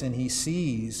looks and he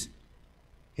sees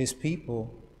his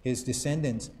people, his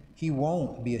descendants, he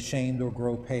won't be ashamed or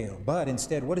grow pale. But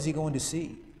instead, what is he going to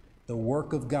see? The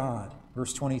work of God.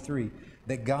 Verse 23,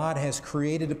 that God has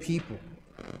created a people.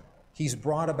 He's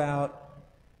brought about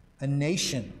a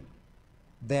nation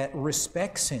that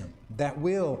respects him, that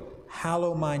will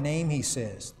hallow my name, he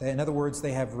says. In other words,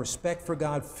 they have respect for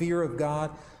God, fear of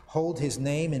God, hold his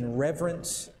name in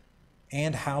reverence,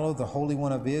 and hallow the Holy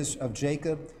One of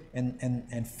Jacob,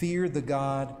 and fear the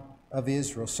God of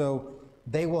Israel. So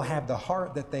they will have the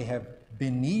heart that they have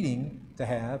been needing to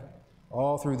have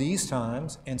all through these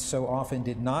times, and so often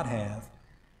did not have.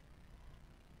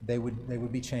 They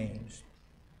would be changed.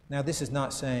 Now, this is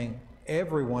not saying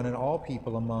everyone and all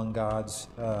people among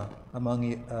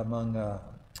the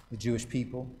Jewish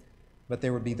people, but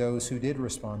there would be those who did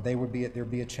respond. There would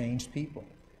be a changed people.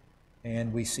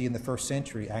 And we see in the first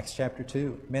century, Acts chapter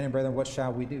 2, men and brethren, what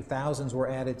shall we do? Thousands were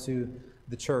added to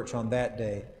the church on that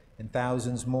day, and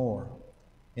thousands more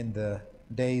in the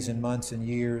days and months and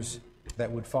years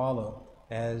that would follow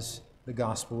as the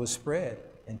gospel was spread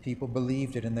and people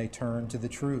believed it and they turned to the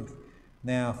truth.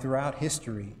 Now, throughout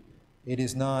history, it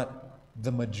is not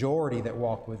the majority that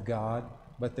walk with God,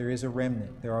 but there is a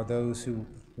remnant. There are those who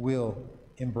will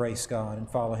embrace God and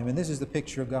follow him. And this is the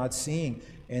picture of God seeing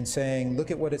and saying,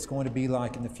 look at what it's going to be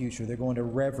like in the future. They're going to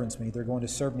reverence me. They're going to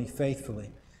serve me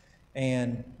faithfully.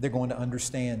 And they're going to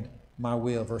understand my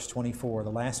will. Verse 24, the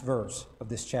last verse of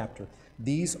this chapter.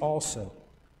 These also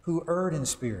who erred in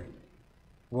spirit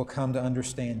will come to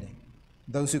understanding.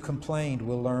 Those who complained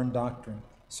will learn doctrine.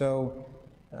 So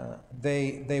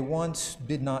they once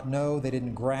did not know, they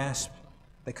didn't grasp,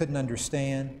 they couldn't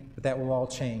understand, but that will all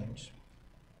change.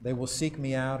 They will seek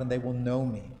me out and they will know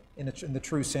me in the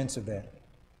true sense of that.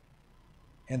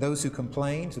 And those who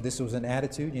complained, so this was an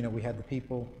attitude. You know, we had the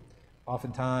people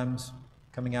oftentimes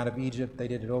coming out of Egypt, they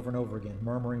did it over and over again,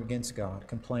 murmuring against God,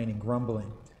 complaining,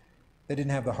 grumbling. They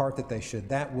didn't have the heart that they should.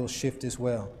 That will shift as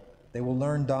well. They will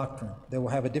learn doctrine. They will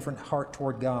have a different heart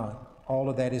toward God. All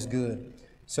of that is good.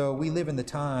 So we live in the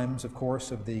times, of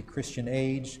course, of the Christian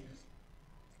age.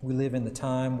 We live in the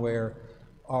time where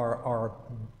our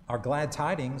glad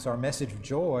tidings, our message of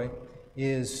joy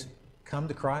is come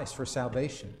to Christ for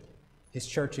salvation. His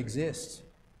church exists.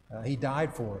 He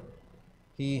died for it.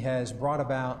 He has brought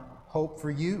about hope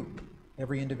for you,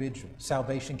 every individual.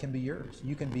 Salvation can be yours.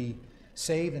 You can be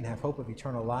saved and have hope of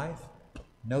eternal life.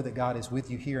 Know that God is with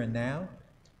you here and now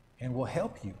and will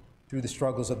help you through the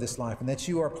struggles of this life, and that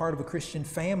you are part of a Christian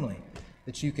family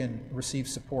that you can receive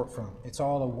support from. It's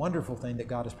all a wonderful thing that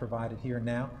God has provided here and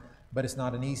now, but it's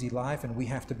not an easy life, and we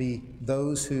have to be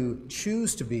those who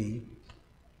choose to be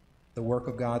the work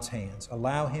of God's hands.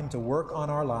 Allow him to work on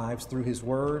our lives through his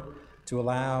word, to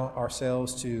allow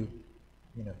ourselves to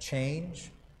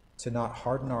change, to not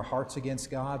harden our hearts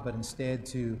against God, but instead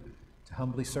to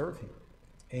humbly serve him,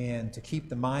 and to keep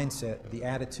the mindset, the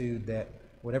attitude that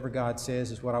whatever God says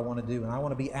is what I want to do, and I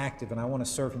want to be active, and I want to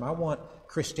serve him. I want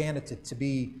Christianity to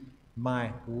be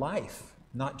my life,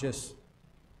 not just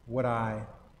what I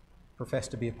profess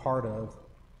to be a part of,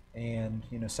 and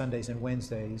Sundays and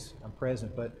Wednesdays I'm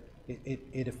present, but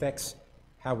it affects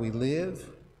how we live,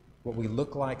 what we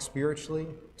look like spiritually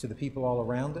to the people all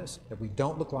around us, that we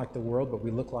don't look like the world, but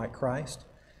we look like Christ,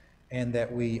 and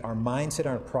that our mindset,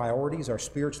 our priorities are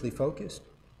spiritually focused,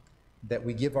 that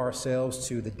we give ourselves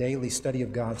to the daily study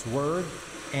of God's Word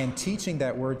and teaching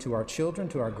that Word to our children,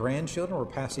 to our grandchildren. We're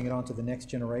passing it on to the next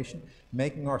generation,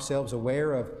 making ourselves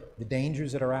aware of the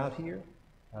dangers that are out here,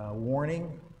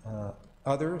 warning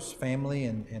others, family,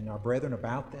 and our brethren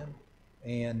about them,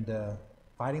 and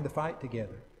fighting the fight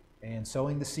together, and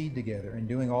sowing the seed together, and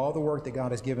doing all the work that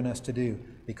God has given us to do,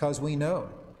 because we know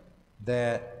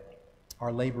that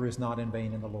our labor is not in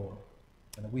vain in the Lord,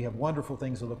 and that we have wonderful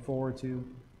things to look forward to,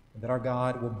 and that our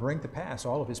God will bring to pass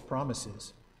all of His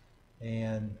promises.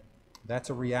 And that's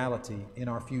a reality in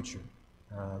our future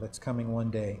that's coming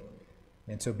one day.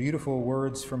 And so beautiful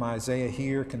words from Isaiah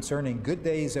here concerning good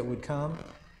days that would come.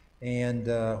 And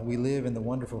we live in the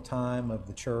wonderful time of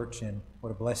the church, and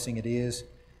what a blessing it is.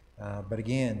 But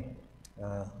again,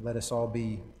 let us all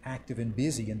be active and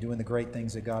busy in doing the great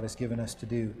things that God has given us to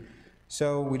do.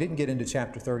 So we didn't get into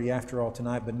chapter 30 after all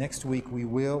tonight, but next week we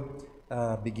will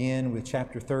begin with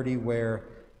chapter 30, where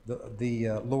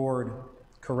the Lord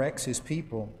corrects His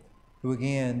people who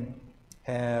again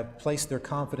have placed their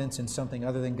confidence in something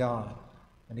other than God.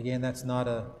 And again, that's not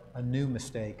a new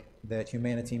mistake that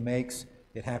humanity makes.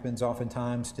 It happens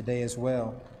oftentimes today as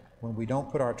well, when we don't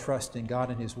put our trust in God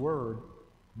and His Word,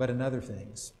 but in other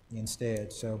things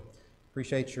instead. So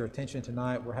appreciate your attention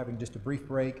tonight. We're having just a brief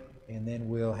break, and then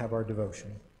we'll have our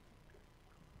devotion.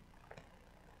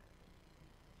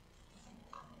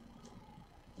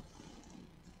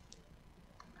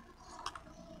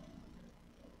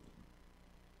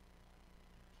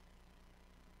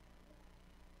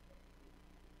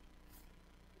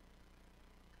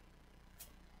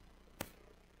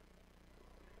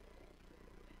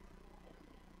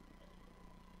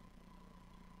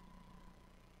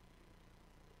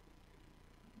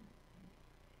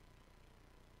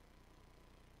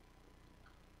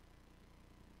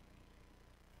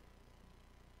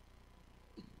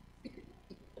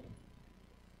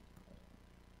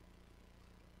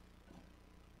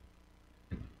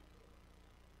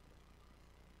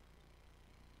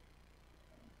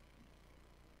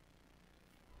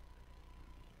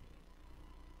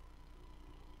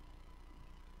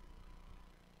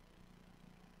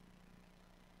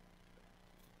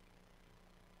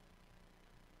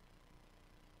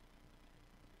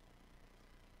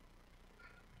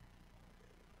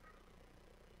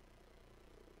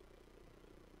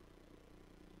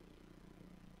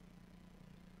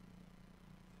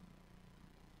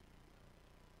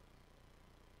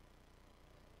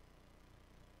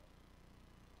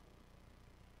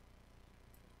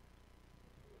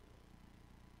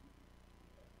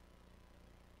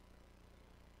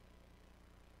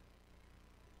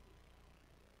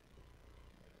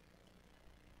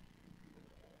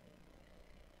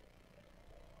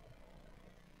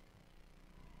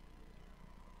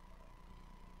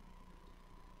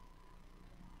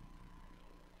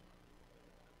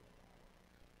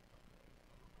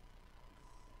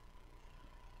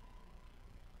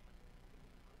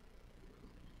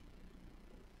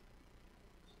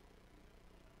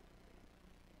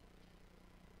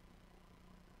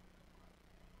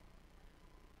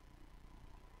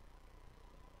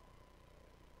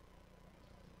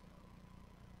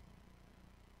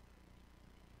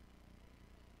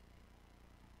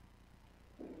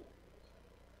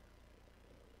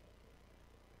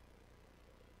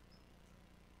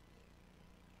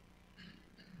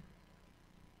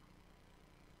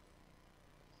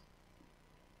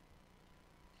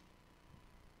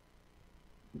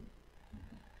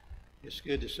 It's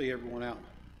good to see everyone out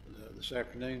this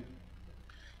afternoon.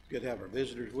 It's good to have our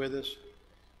visitors with us.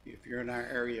 If you're in our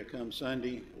area, come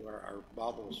Sunday, where our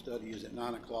Bible study is at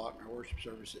 9 o'clock, our worship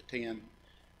service at 10,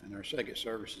 and our second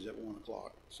service is at 1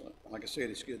 o'clock. So, like I said,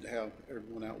 it's good to have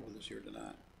everyone out with us here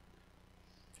tonight.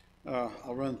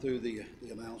 I'll run through the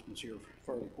announcements here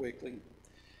fairly quickly.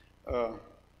 Dawn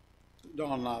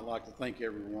and I'd like to thank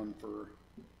everyone for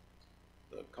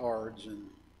the cards and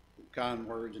kind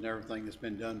words and everything that's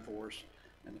been done for us,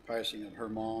 and the passing of her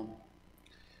mom.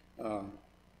 They're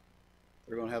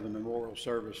going to have a memorial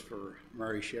service for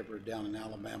Mary Shepherd down in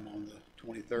Alabama on the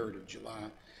 23rd of July,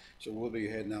 so we'll be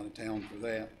heading out of town for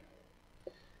that.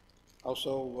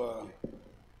 Also,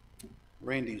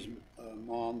 Randy's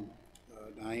mom,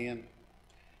 Diane,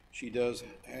 she does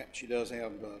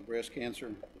have breast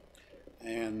cancer,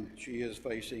 and she is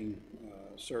facing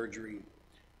surgery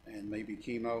and maybe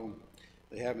chemo.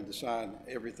 They haven't decided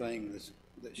everything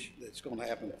that's going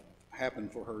to happen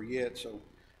for her yet, so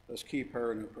let's keep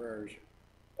her in our prayers.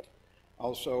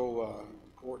 Also,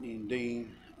 Courtney and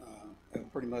Dean have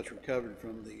pretty much recovered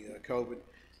from the COVID.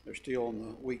 They're still on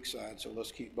the weak side, so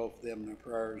let's keep both of them in our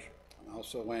prayers. And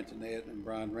also Antoinette and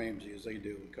Brian Ramsey as they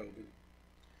deal with COVID.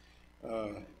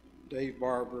 Dave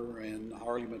Barber and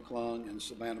Harley McClung and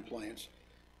Savannah Plants.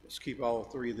 Let's keep all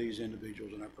three of these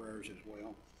individuals in our prayers as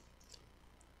well.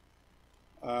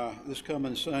 This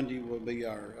coming Sunday will be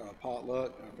our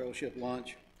potluck, our fellowship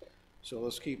lunch. So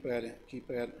let's keep that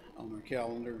on our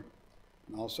calendar.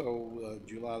 And also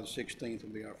July the 16th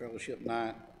will be our fellowship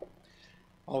night.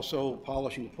 Also,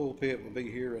 polishing the pulpit will be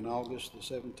here in August the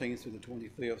 17th through the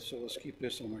 25th. So let's keep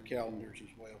this on our calendars as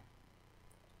well.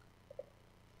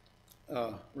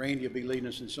 Randy will be leading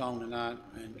us in song tonight,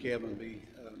 and Kevin will be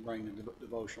bringing the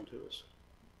devotional to us.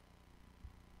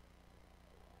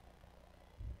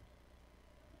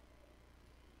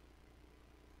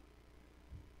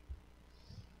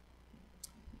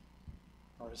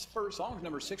 Our first song is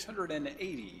number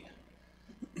 680.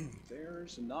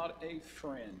 There's Not a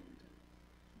Friend.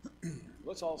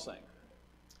 Let's all sing.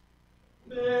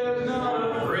 There's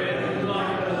not a friend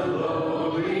like the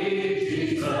lowly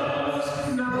Jesus.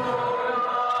 No, not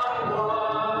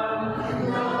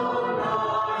one. No,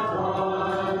 not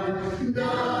one.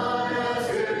 None as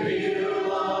could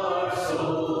heal our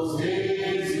souls'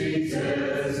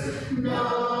 diseases. No,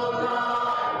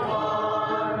 not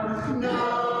one. No,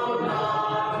 not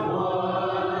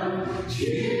one.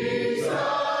 Jesus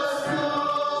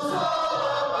knows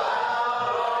all about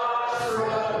our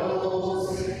struggles.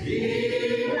 He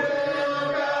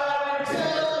will guide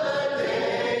till the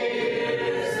day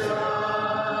is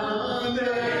done.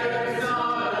 There's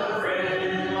not a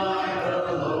friend like the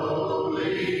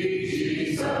lowly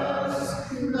Jesus.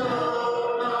 No,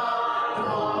 not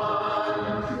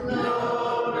one. No,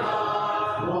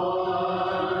 not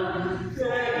one.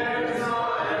 There's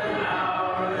not an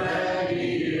hour that He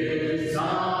is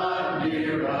not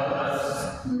near us.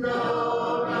 No,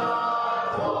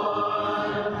 not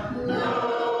one. No,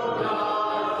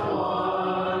 not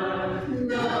one.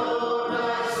 No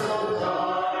night so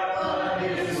dark, but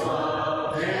His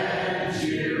love can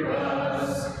cheer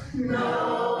us. No,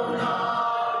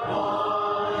 not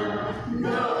one.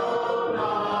 No,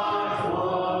 not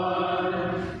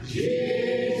one.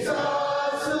 Jesus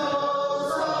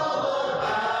knows all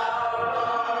about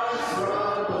our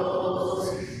struggles.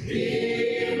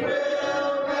 He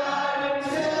will guide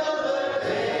till the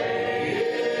day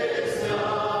is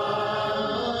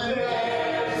done.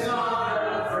 There's not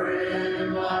a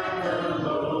friend like the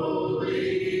lowly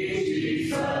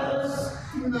Jesus.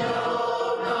 No,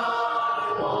 not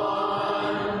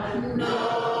one. No,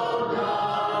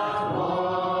 not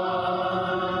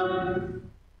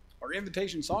one. Our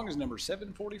invitation song is number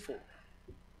 744.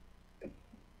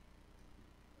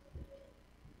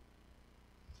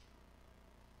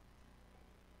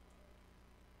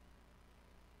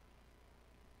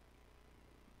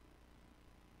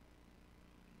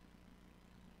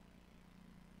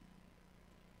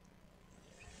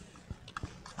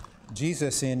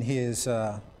 Jesus, in his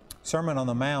Sermon on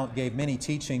the Mount, gave many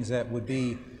teachings that would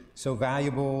be so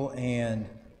valuable and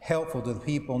helpful to the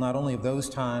people, not only of those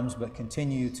times, but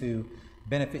continue to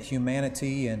benefit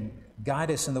humanity and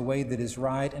guide us in the way that is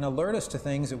right and alert us to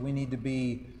things that we need to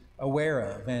be aware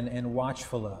of and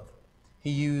watchful of.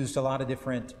 He used a lot of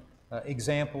different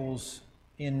examples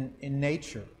in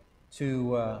nature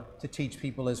to teach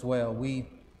people as well.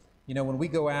 When we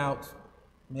go out,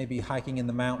 maybe hiking in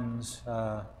the mountains,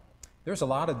 there's a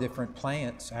lot of different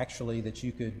plants, actually, that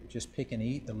you could just pick and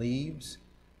eat, the leaves.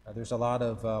 There's a lot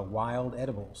of wild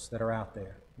edibles that are out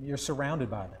there. You're surrounded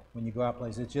by them when you go out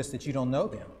places. It's just that you don't know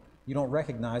them. You don't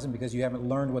recognize them because you haven't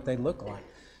learned what they look like.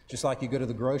 Just like you go to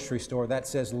the grocery store, that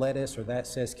says lettuce or that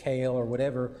says kale or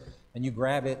whatever, and you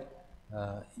grab it.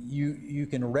 You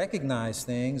can recognize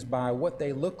things by what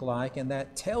they look like, and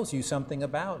that tells you something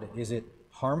about it. Is it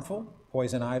harmful,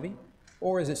 poison ivy?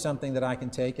 Or is it something that I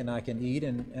can take and I can eat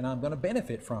and I'm going to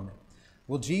benefit from it?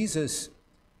 Well, Jesus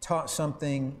taught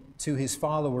something to his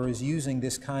followers using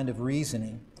this kind of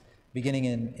reasoning. Beginning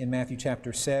in Matthew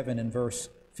chapter 7 and verse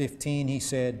 15, he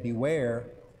said, "Beware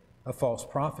of false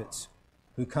prophets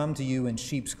who come to you in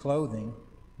sheep's clothing,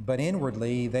 but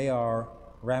inwardly they are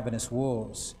ravenous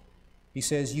wolves." He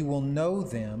says, "You will know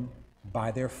them by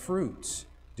their fruits.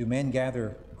 Do men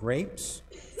gather grapes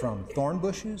from thorn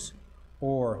bushes,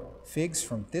 or figs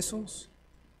from thistles?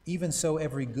 Even so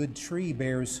every good tree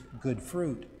bears good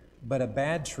fruit, but a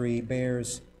bad tree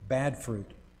bears bad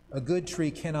fruit. A good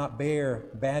tree cannot bear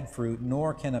bad fruit,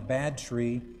 nor can a bad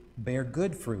tree bear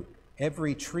good fruit.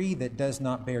 Every tree that does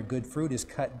not bear good fruit is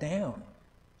cut down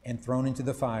and thrown into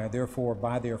the fire. Therefore,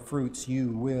 by their fruits you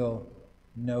will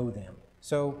know them."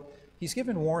 So he's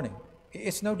given warning.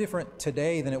 It's no different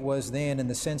today than it was then, in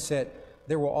the sense that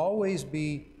there will always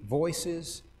be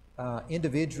voices,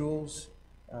 individuals,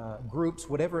 groups,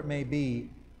 whatever it may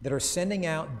be, that are sending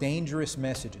out dangerous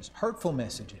messages, hurtful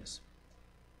messages.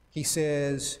 He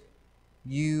says,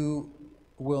 you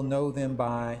will know them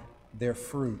by their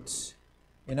fruits.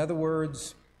 In other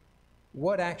words,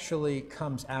 what actually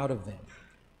comes out of them?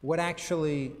 What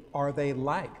actually are they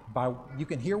like? You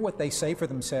can hear what they say for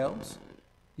themselves.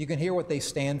 You can hear what they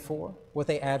stand for, what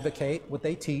they advocate, what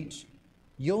they teach.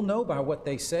 You'll know by what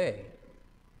they say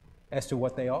as to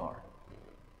what they are.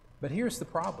 But here's the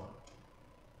problem.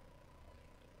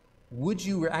 Would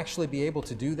you actually be able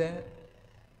to do that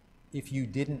if you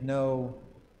didn't know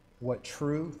what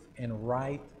truth and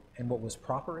right and what was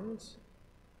proper is?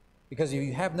 Because if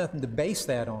you have nothing to base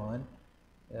that on,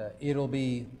 it'll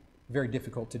be very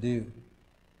difficult to do.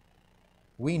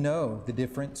 We know the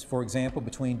difference, for example,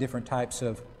 between different types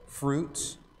of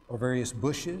fruits or various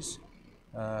bushes.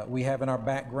 We have in our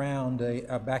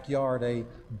backyard a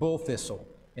bull thistle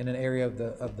in an area of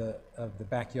the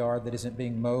backyard that isn't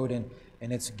being mowed, and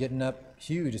it's getting up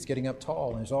huge, it's getting up tall,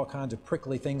 and there's all kinds of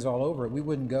prickly things all over it. We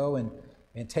wouldn't go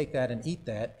and take that and eat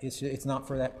that. It's not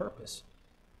for that purpose.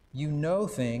 You know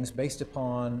things based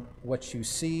upon what you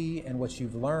see and what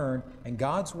you've learned, and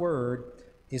God's Word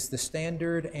is the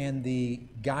standard and the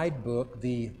guidebook,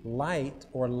 the light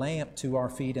or lamp to our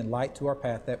feet and light to our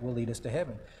path that will lead us to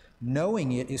heaven.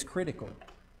 Knowing it is critical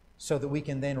so that we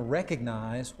can then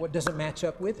recognize what doesn't match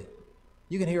up with it.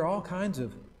 You can hear all kinds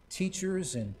of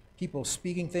teachers and people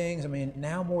speaking things. I mean,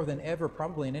 now more than ever,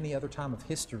 probably in any other time of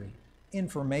history,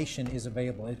 information is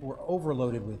available. We're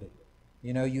overloaded with it.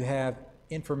 You know, you have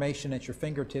information at your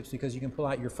fingertips because you can pull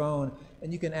out your phone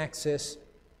and you can access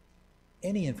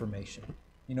any information,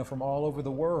 you know, from all over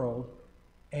the world,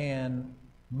 and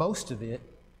most of it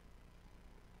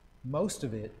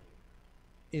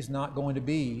is not going to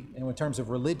be, and in terms of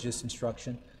religious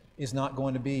instruction, is not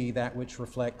going to be that which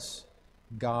reflects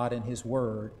God and His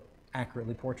Word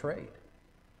accurately portrayed.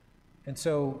 And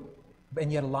so,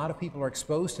 and yet a lot of people are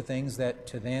exposed to things that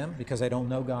to them, because they don't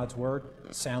know God's Word,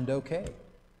 sound okay.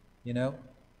 You know,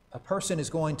 a person is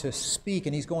going to speak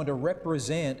and he's going to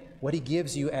represent what he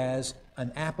gives you as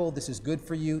an apple. This is good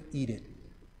for you, eat it.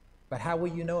 But how will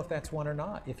you know if that's one or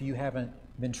not if you haven't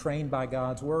been trained by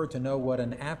God's Word to know what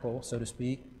an apple, so to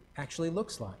speak, actually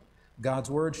looks like?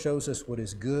 God's Word shows us what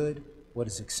is good, what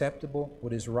is acceptable,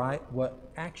 what is right,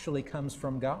 what actually comes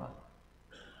from God.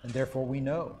 And therefore we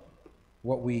know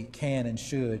what we can and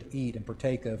should eat and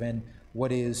partake of, and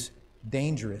what is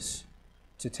dangerous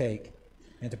to take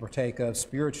and to partake of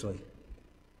spiritually.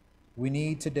 We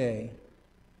need today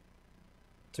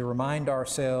to remind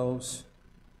ourselves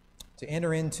to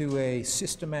enter into a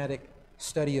systematic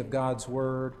study of God's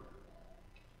Word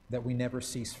that we never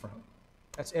cease from.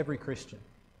 That's every Christian.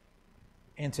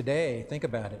 And today, think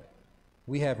about it,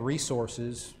 we have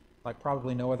resources like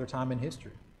probably no other time in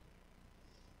history.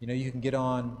 You know, you can get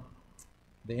on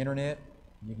the internet,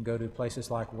 you can go to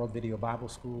places like World Video Bible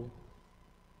School,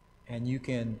 and you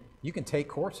can take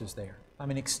courses there. I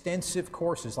mean, extensive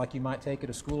courses like you might take at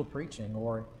a school of preaching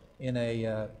or in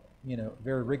a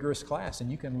very rigorous class,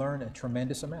 and you can learn a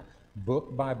tremendous amount,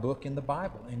 book by book in the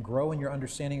Bible, and grow in your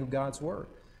understanding of God's Word.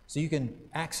 So you can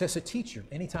access a teacher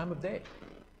any time of day.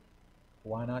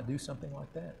 Why not do something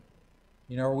like that?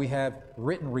 You know, we have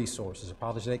written resources,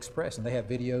 Apologetic Express, and they have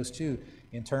videos too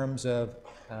in terms of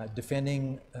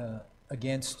defending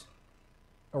against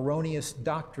erroneous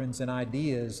doctrines and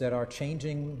ideas that are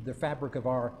changing the fabric of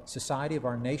our society, of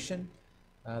our nation.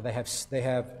 They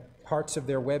have parts of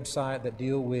their website that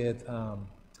deal with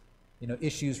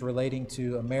issues relating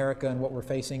to America and what we're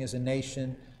facing as a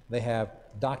nation. They have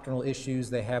doctrinal issues.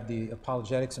 They have the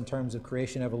apologetics in terms of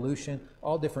creation, evolution,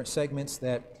 all different segments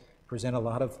that present a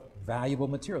lot of valuable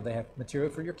material. They have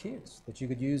material for your kids that you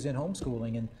could use in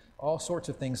homeschooling and all sorts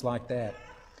of things like that,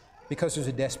 because there's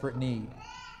a desperate need.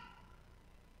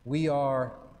 We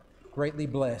are greatly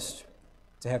blessed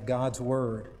to have God's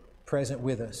Word present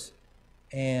with us,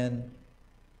 and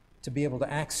to be able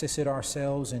to access it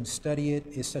ourselves and study it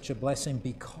is such a blessing,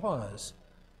 because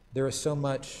there is so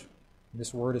much,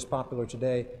 this word is popular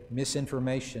today,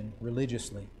 misinformation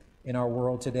religiously in our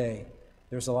world today.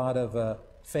 There's a lot of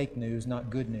fake news, not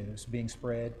good news, being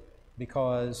spread,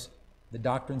 because the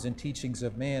doctrines and teachings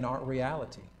of men aren't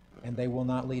reality, and they will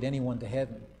not lead anyone to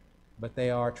heaven. But they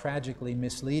are tragically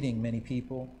misleading many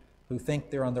people who think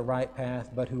they're on the right path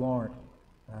but who aren't.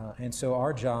 And so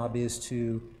our job is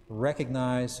to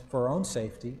recognize for our own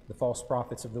safety the false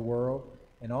prophets of the world,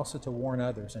 and also to warn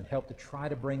others and help to try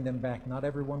to bring them back. Not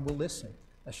everyone will listen.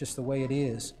 That's just the way it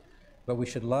is. But we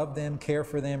should love them, care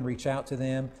for them, reach out to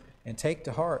them, and take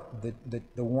to heart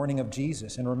the warning of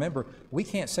Jesus. And remember, we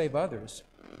can't save others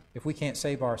if we can't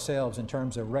save ourselves in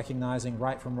terms of recognizing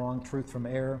right from wrong, truth from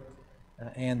error.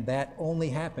 And that only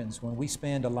happens when we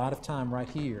spend a lot of time right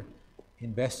here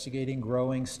investigating,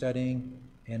 growing, studying,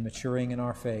 and maturing in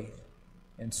our faith.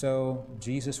 And so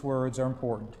Jesus' words are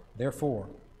important. Therefore,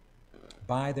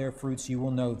 by their fruits you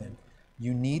will know them.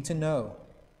 You need to know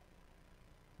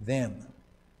them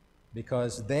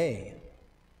because they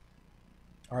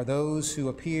are those who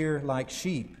appear like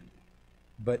sheep,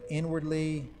 but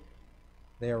inwardly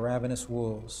they are ravenous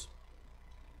wolves.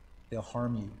 They'll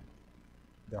harm you.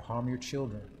 They'll harm your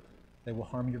children. They will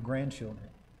harm your grandchildren.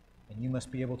 And you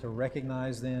must be able to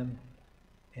recognize them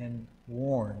and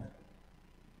warn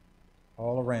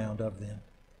all around of them.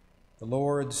 The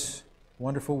Lord's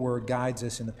wonderful word guides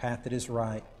us in the path that is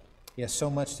right. He has so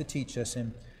much to teach us.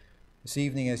 And this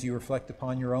evening, as you reflect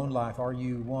upon your own life, are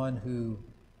you one who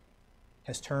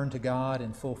has turned to God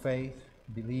in full faith,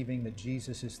 believing that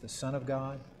Jesus is the Son of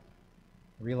God,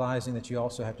 realizing that you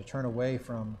also have to turn away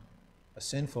from a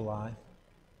sinful life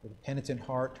with a penitent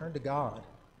heart? Turn to God.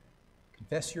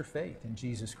 Confess your faith in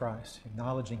Jesus Christ,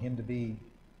 acknowledging Him to be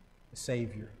the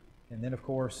Savior. And then, of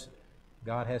course,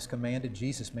 God has commanded,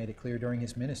 Jesus made it clear during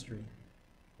His ministry,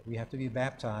 that we have to be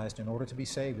baptized in order to be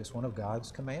saved. It's one of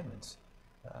God's commandments.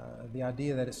 The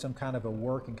idea that it's some kind of a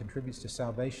work and contributes to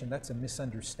salvation, that's a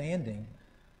misunderstanding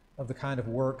of the kind of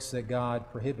works that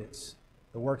God prohibits.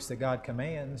 The works that God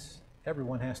commands,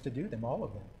 everyone has to do them, all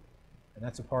of them. And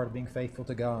that's a part of being faithful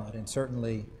to God. And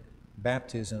certainly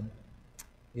baptism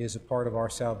is a part of our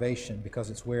salvation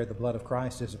because it's where the blood of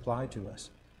Christ is applied to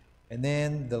us. And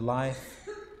then the life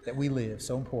that we live,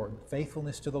 so important,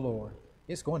 faithfulness to the Lord.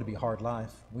 It's going to be a hard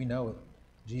life. We know it.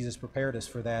 Jesus prepared us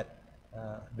for that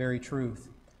very truth.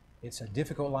 It's a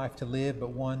difficult life to live,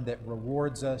 but one that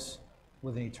rewards us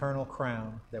with an eternal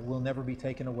crown that will never be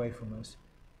taken away from us.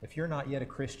 If you're not yet a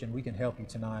Christian, we can help you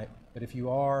tonight. But if you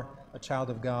are a child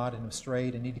of God and have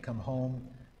strayed and need to come home,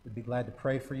 we'd be glad to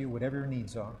pray for you, whatever your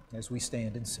needs are, as we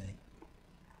stand and sing.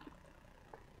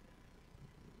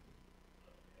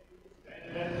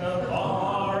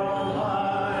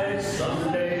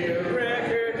 Someday a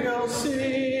record you'll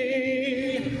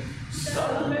see.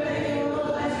 Someday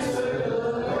you'll answer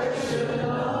the question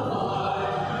of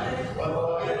life.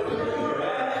 What will your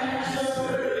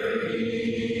answer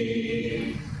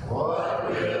be? What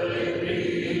will it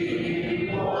be?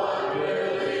 What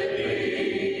will it be?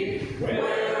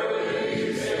 Where will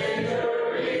you spend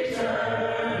your eternity?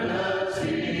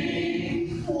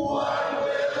 What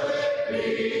will it be?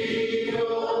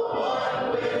 Oh, what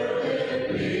will it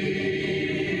be?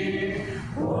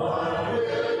 What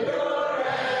will your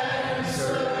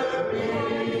answer be?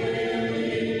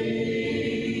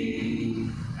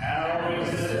 Now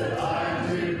is the time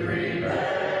to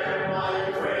prepare, my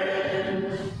friend.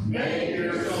 Make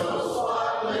your soul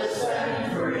spotless and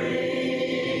free.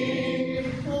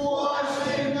 Washed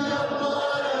in the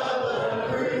blood of the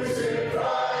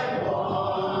crucified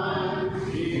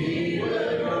one. He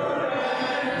will your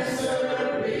answer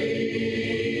be.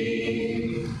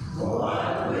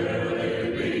 What will it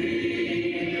be?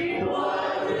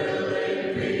 What will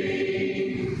it be?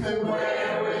 And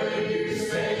where will you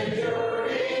spend your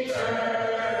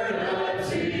eternity?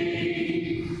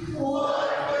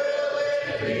 What will it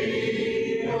be?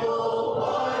 Oh,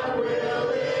 what will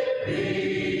it be?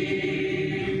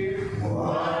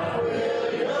 What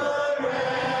will your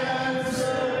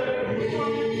answer be?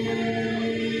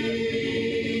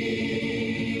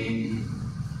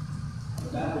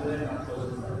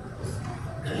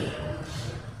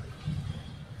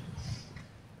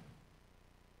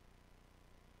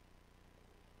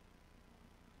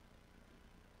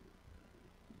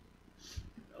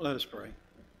 Let us pray.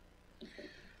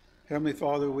 Heavenly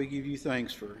Father, we give you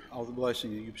thanks for all the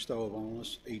blessing that you bestow upon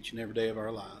us each and every day of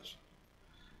our lives.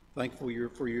 Thankful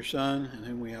for your Son, in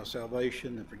whom we have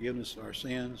salvation and forgiveness of our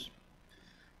sins.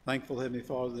 Thankful, Heavenly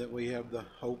Father, that we have the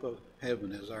hope of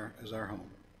heaven as our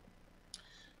home.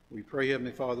 We pray,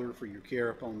 Heavenly Father, for your care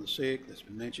upon the sick that's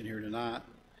been mentioned here tonight.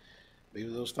 Be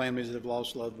with those families that have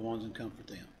lost loved ones and comfort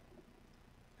them.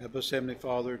 Help us, Heavenly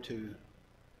Father, to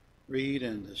read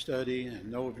and to study and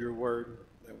know of your word,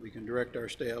 that we can direct our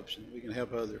steps and we can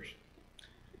help others.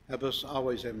 Help us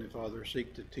always, Heavenly Father,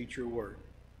 seek to teach your word,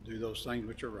 do those things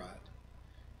which are right.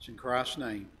 It's in Christ's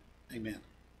name, amen.